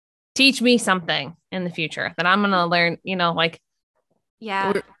teach me something in the future that I'm going to learn, you know, like,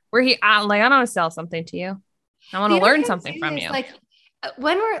 yeah, we're here. I don't want to sell something to you. I want to learn something from you. Like,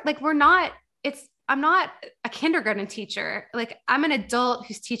 when I'm not a kindergarten teacher. Like, I'm an adult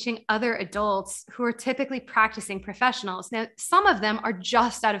who's teaching other adults who are typically practicing professionals. Now, some of them are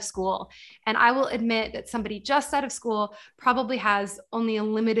just out of school. And I will admit that somebody just out of school probably has only a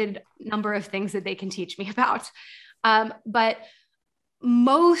limited number of things that they can teach me about. But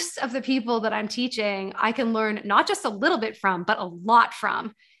most of the people that I'm teaching, I can learn not just a little bit from, but a lot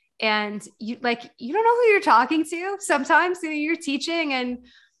from. And you don't know who you're talking to sometimes you're teaching. And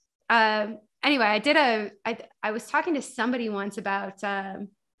anyway, I was talking to somebody once about,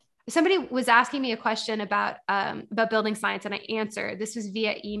 somebody was asking me a question about building science, and I answered. This was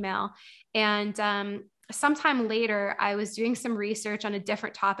via email. And sometime later, I was doing some research on a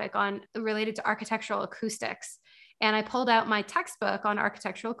different topic related to architectural acoustics. And I pulled out my textbook on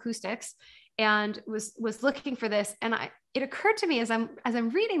architectural acoustics and was looking for this. And it occurred to me as I'm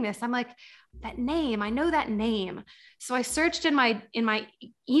reading this, I'm like, that name, I know that name. So I searched in my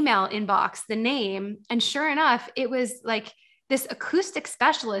email inbox the name, and sure enough, it was like this acoustic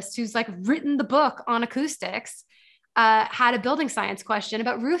specialist who's like written the book on acoustics, had a building science question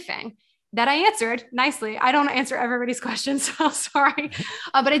about roofing that I answered nicely. I don't answer everybody's questions, so sorry,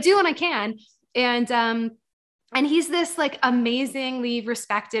 but I do when I can. And he's this like amazingly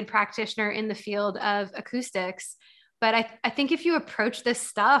respected practitioner in the field of acoustics. But I think if you approach this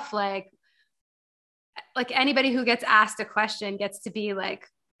stuff, like anybody who gets asked a question gets to be like,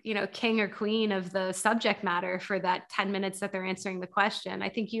 you know, king or queen of the subject matter for that 10 minutes that they're answering the question. I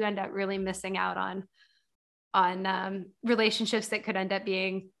think you end up really missing out on relationships that could end up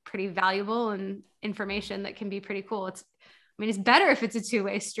being pretty valuable and information that can be pretty cool. It's better if it's a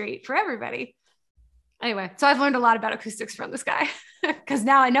two-way street for everybody. Anyway, so I've learned a lot about acoustics from this guy because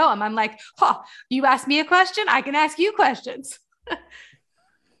now I know him. I'm like, you ask me a question, I can ask you questions.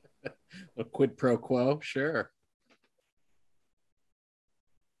 A quid pro quo, sure.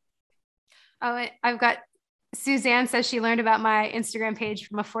 Oh, I've got Suzanne says she learned about my Instagram page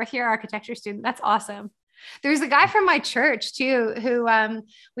from a fourth year architecture student. That's awesome. There's a guy from my church too, who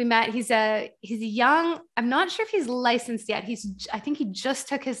we met. He's a young, I'm not sure if he's licensed yet. I think he just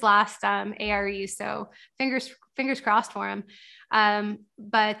took his last ARE. So fingers crossed for him.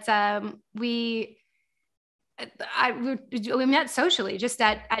 We met socially just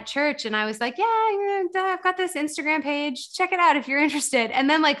at church, and I was like, yeah, I've got this Instagram page, check it out if you're interested. And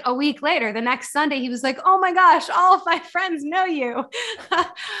then like a week later, the next Sunday, he was like, oh my gosh, all of my friends know you.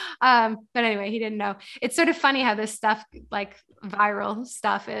 But anyway, he didn't know. It's sort of funny how this stuff, like viral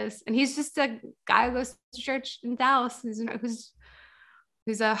stuff is. And he's just a guy who goes to church in Dallas who's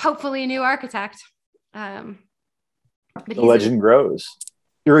who's a hopefully new architect. But the legend grows.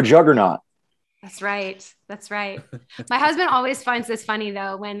 You're a juggernaut. That's right. That's right. My husband always finds this funny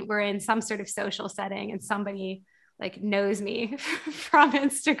though, when we're in some sort of social setting and somebody like knows me from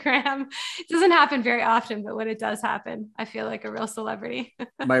Instagram. It doesn't happen very often, but when it does happen, I feel like a real celebrity.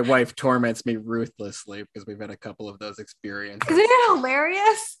 My wife torments me ruthlessly because we've had a couple of those experiences. Isn't it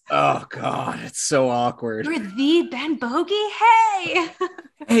hilarious? Oh God, it's so awkward. You're the Ben Bogey. Hey.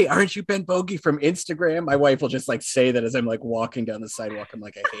 Hey, aren't you Ben Bogey from Instagram? My wife will just like say that as I'm like walking down the sidewalk. I'm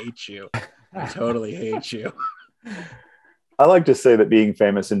like, I hate you. I totally hate you. I like to say that being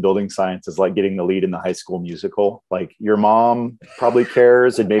famous in building science is like getting the lead in the High School Musical. Like your mom probably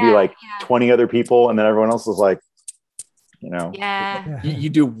cares and maybe 20 other people. And then everyone else is like, Yeah. You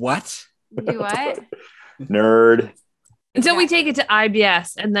do what? You do what? Nerd. Until we take it to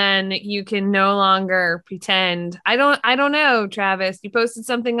IBS, and then you can no longer pretend. I don't know, Travis. You posted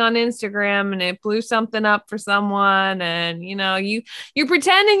something on Instagram and it blew something up for someone, and you're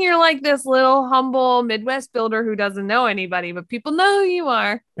pretending you're like this little humble Midwest builder who doesn't know anybody, but people know who you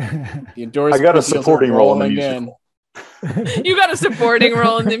are. I got a supporting role in the musical. You got a supporting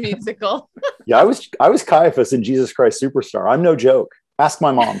role in the musical. Yeah, I was Caiaphas in Jesus Christ Superstar. I'm no joke. Ask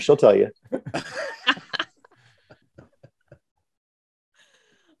my mom; she'll tell you.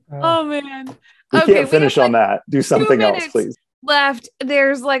 Oh man, we can't finish on that. Do something else, please. Left.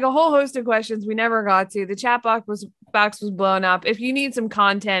 There's like a whole host of questions we never got to. The chat box was blown up. If you need some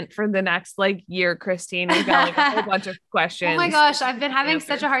content for the next year, Christine, we've got like a whole bunch of questions. Oh my gosh, I've been having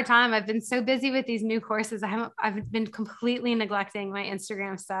such a hard time. I've been so busy with these new courses. I've been completely neglecting my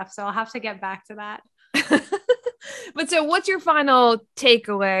Instagram stuff, so I'll have to get back to that. But so what's your final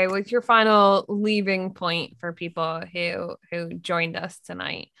takeaway? What's your final leaving point for people who joined us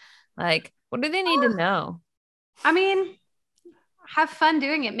tonight? Like, what do they need to know? I mean, have fun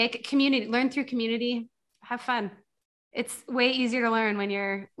doing it. Make it community, learn through community, have fun. It's way easier to learn when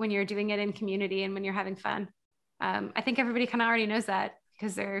you're doing it in community and when you're having fun. I think everybody kind of already knows that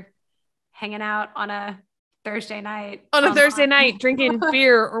because they're hanging out on a Thursday night. Thursday night, drinking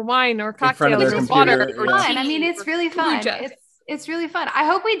beer or wine or cocktails or water. Or fun. I mean, it's really fun. It's really fun. I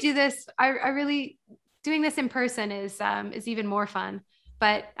hope we do this. I really doing this in person is even more fun.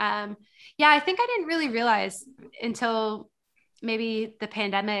 But I think I didn't really realize until maybe the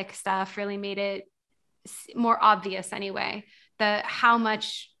pandemic stuff really made it more obvious anyway, how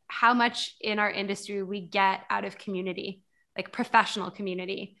much in our industry we get out of community, like professional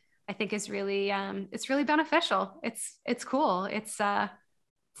community. I think is really it's really beneficial. It's cool. It's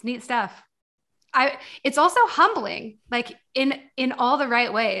neat stuff. It's also humbling, like in all the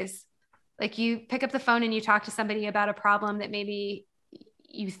right ways. Like you pick up the phone and you talk to somebody about a problem that maybe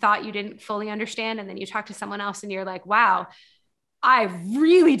you thought you didn't fully understand. And then you talk to someone else and you're like, wow, I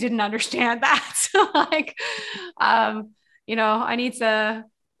really didn't understand that.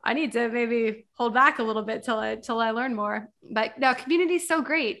 I need to maybe hold back a little bit till I learn more. But no, community is so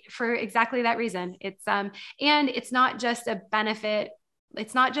great for exactly that reason. It's and it's not just a benefit.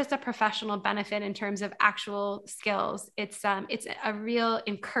 It's not just a professional benefit in terms of actual skills. It's a real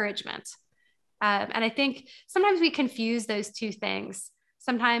encouragement. And I think sometimes we confuse those two things.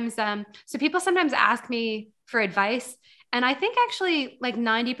 Sometimes, so people sometimes ask me for advice. And I think actually like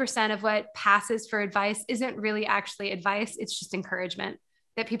 90% of what passes for advice isn't really actually advice. It's just encouragement.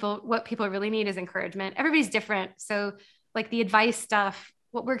 What people really need is encouragement. Everybody's different. So like the advice stuff,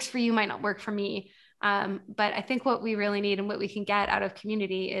 what works for you might not work for me. But I think what we really need and what we can get out of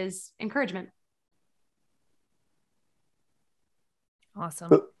community is encouragement.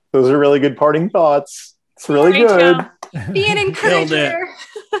 Awesome. Those are really good parting thoughts. It's really good. Be an encourager.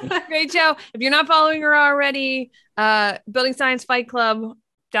 Great show. If you're not following her already,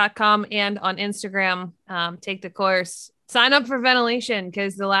 buildingsciencefightclub.com and on Instagram, take the course. Sign up for ventilation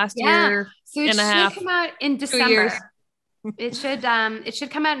because the last year and a half. Come out in December. It should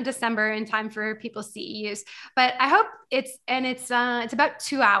come out in December in time for people's CEUs. But I hope it's about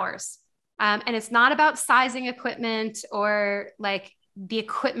 2 hours. And it's not about sizing equipment or like the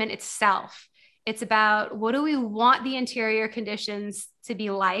equipment itself. It's about what do we want the interior conditions to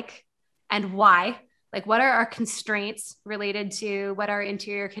be like and why? Like what are our constraints related to what our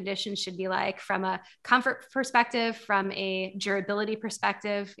interior conditions should be like from a comfort perspective, from a durability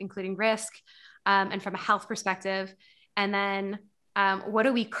perspective, including risk, and from a health perspective. And then what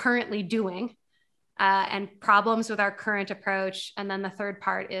are we currently doing and problems with our current approach. And then the third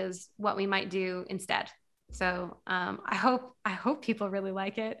part is what we might do instead. So I hope people really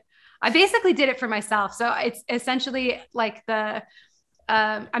like it. I basically did it for myself. So it's essentially like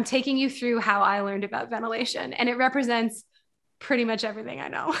I'm taking you through how I learned about ventilation, and it represents pretty much everything I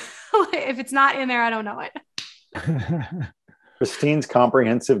know. If it's not in there, I don't know it. Christine's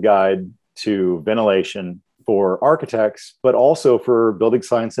comprehensive guide to ventilation for architects, but also for building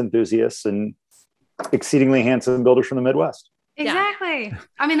science enthusiasts and exceedingly handsome builders from the Midwest. Exactly. Yeah.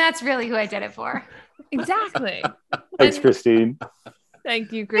 I mean, that's really who I did it for. Exactly. Thanks, Christine.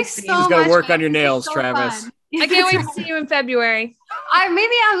 Thank you, Christine. So Just got to work on your nails, Travis. I can't wait to see you in February.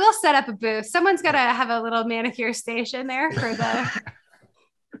 Maybe I will set up a booth. Someone's got to have a little manicure station there for the...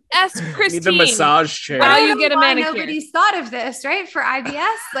 Ask Christine. Need the massage chair. How you get a manicure. Nobody's thought of this, right? For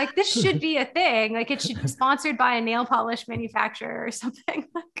IBS, like this should be a thing. Like it should be sponsored by a nail polish manufacturer or something.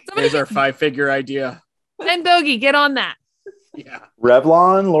 Here's our 5-figure idea. And Bogey, get on that. Yeah.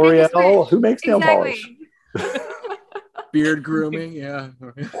 Revlon, L'Oreal, who makes nail polish? Beard grooming, yeah.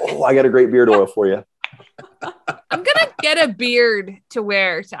 Oh, I got a great beard oil for you. I'm gonna get a beard to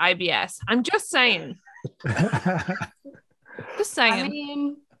wear to IBS. I'm just saying. Just saying. I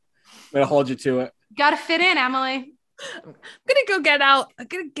mean, I'm gonna hold you to it. Gotta fit in, Emily. I'm gonna get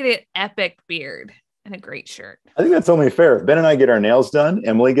an epic beard and a great shirt. I think that's only fair. If Ben and I get our nails done,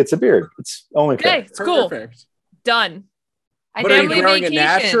 Emily gets a beard. It's only fair. Okay, it's cool. Perfect. Done. But are you growing it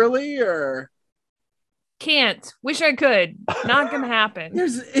naturally or? Can't. Wish I could. Not gonna happen.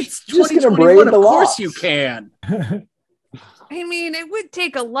 It's just gonna 2021. braid the Of course locks. you can. I mean, it would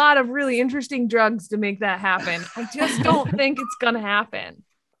take a lot of really interesting drugs to make that happen. I just don't think it's gonna happen.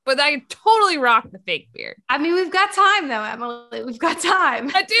 But I totally rock the fake beard. I mean, we've got time though, Emily. We've got time.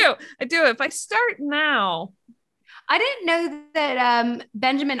 I do. If I start now. I didn't know that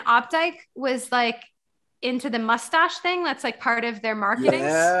Benjamin Opdyke was like into the mustache thing. That's like part of their marketing.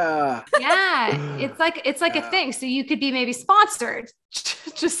 Yeah. Yeah. It's like a thing. So you could be maybe sponsored.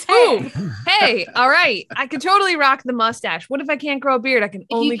 Just saying. Ooh, hey, all right. I could totally rock the mustache. What if I can't grow a beard? I can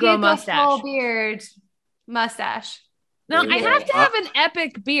only grow a mustache. Full beard, mustache. No, I have to have an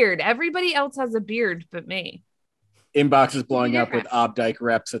epic beard. Everybody else has a beard but me. Inbox is blowing up with Opdyke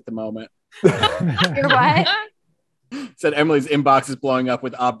reps at the moment. You're what? Said Emily's inbox is blowing up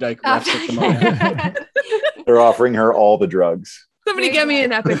with Opdyke reps at the moment. They're offering her all the drugs. Somebody get me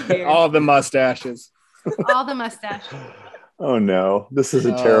an epic beard. All the mustaches. All the mustache. Oh no, this is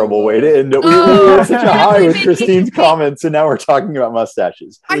a terrible way to end it. We had such a Family high with vacation. Christine's comments, and now we're talking about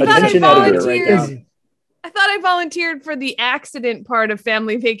mustaches. I thought I Attention editor right volunteered. now. I thought I volunteered for the accident part of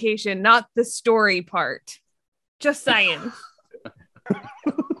Family Vacation, not the story part. Just saying.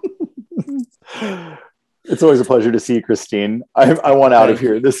 It's always a pleasure to see you, Christine. I want out of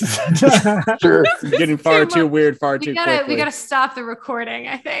here. This is just sure. Getting far too weird, far too quickly. We gotta stop the recording,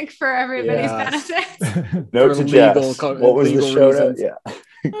 I think, for everybody's benefit. Note For to Jess. legal- What was the legal show reasons. note? Yeah.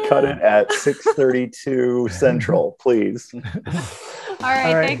 Cut it at 6:32 Central, please. All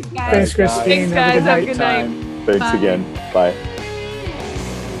right, thanks guys. Thanks, Christine. Thanks, guys. Have a Have a good good night. night. Thanks Bye. again. Bye.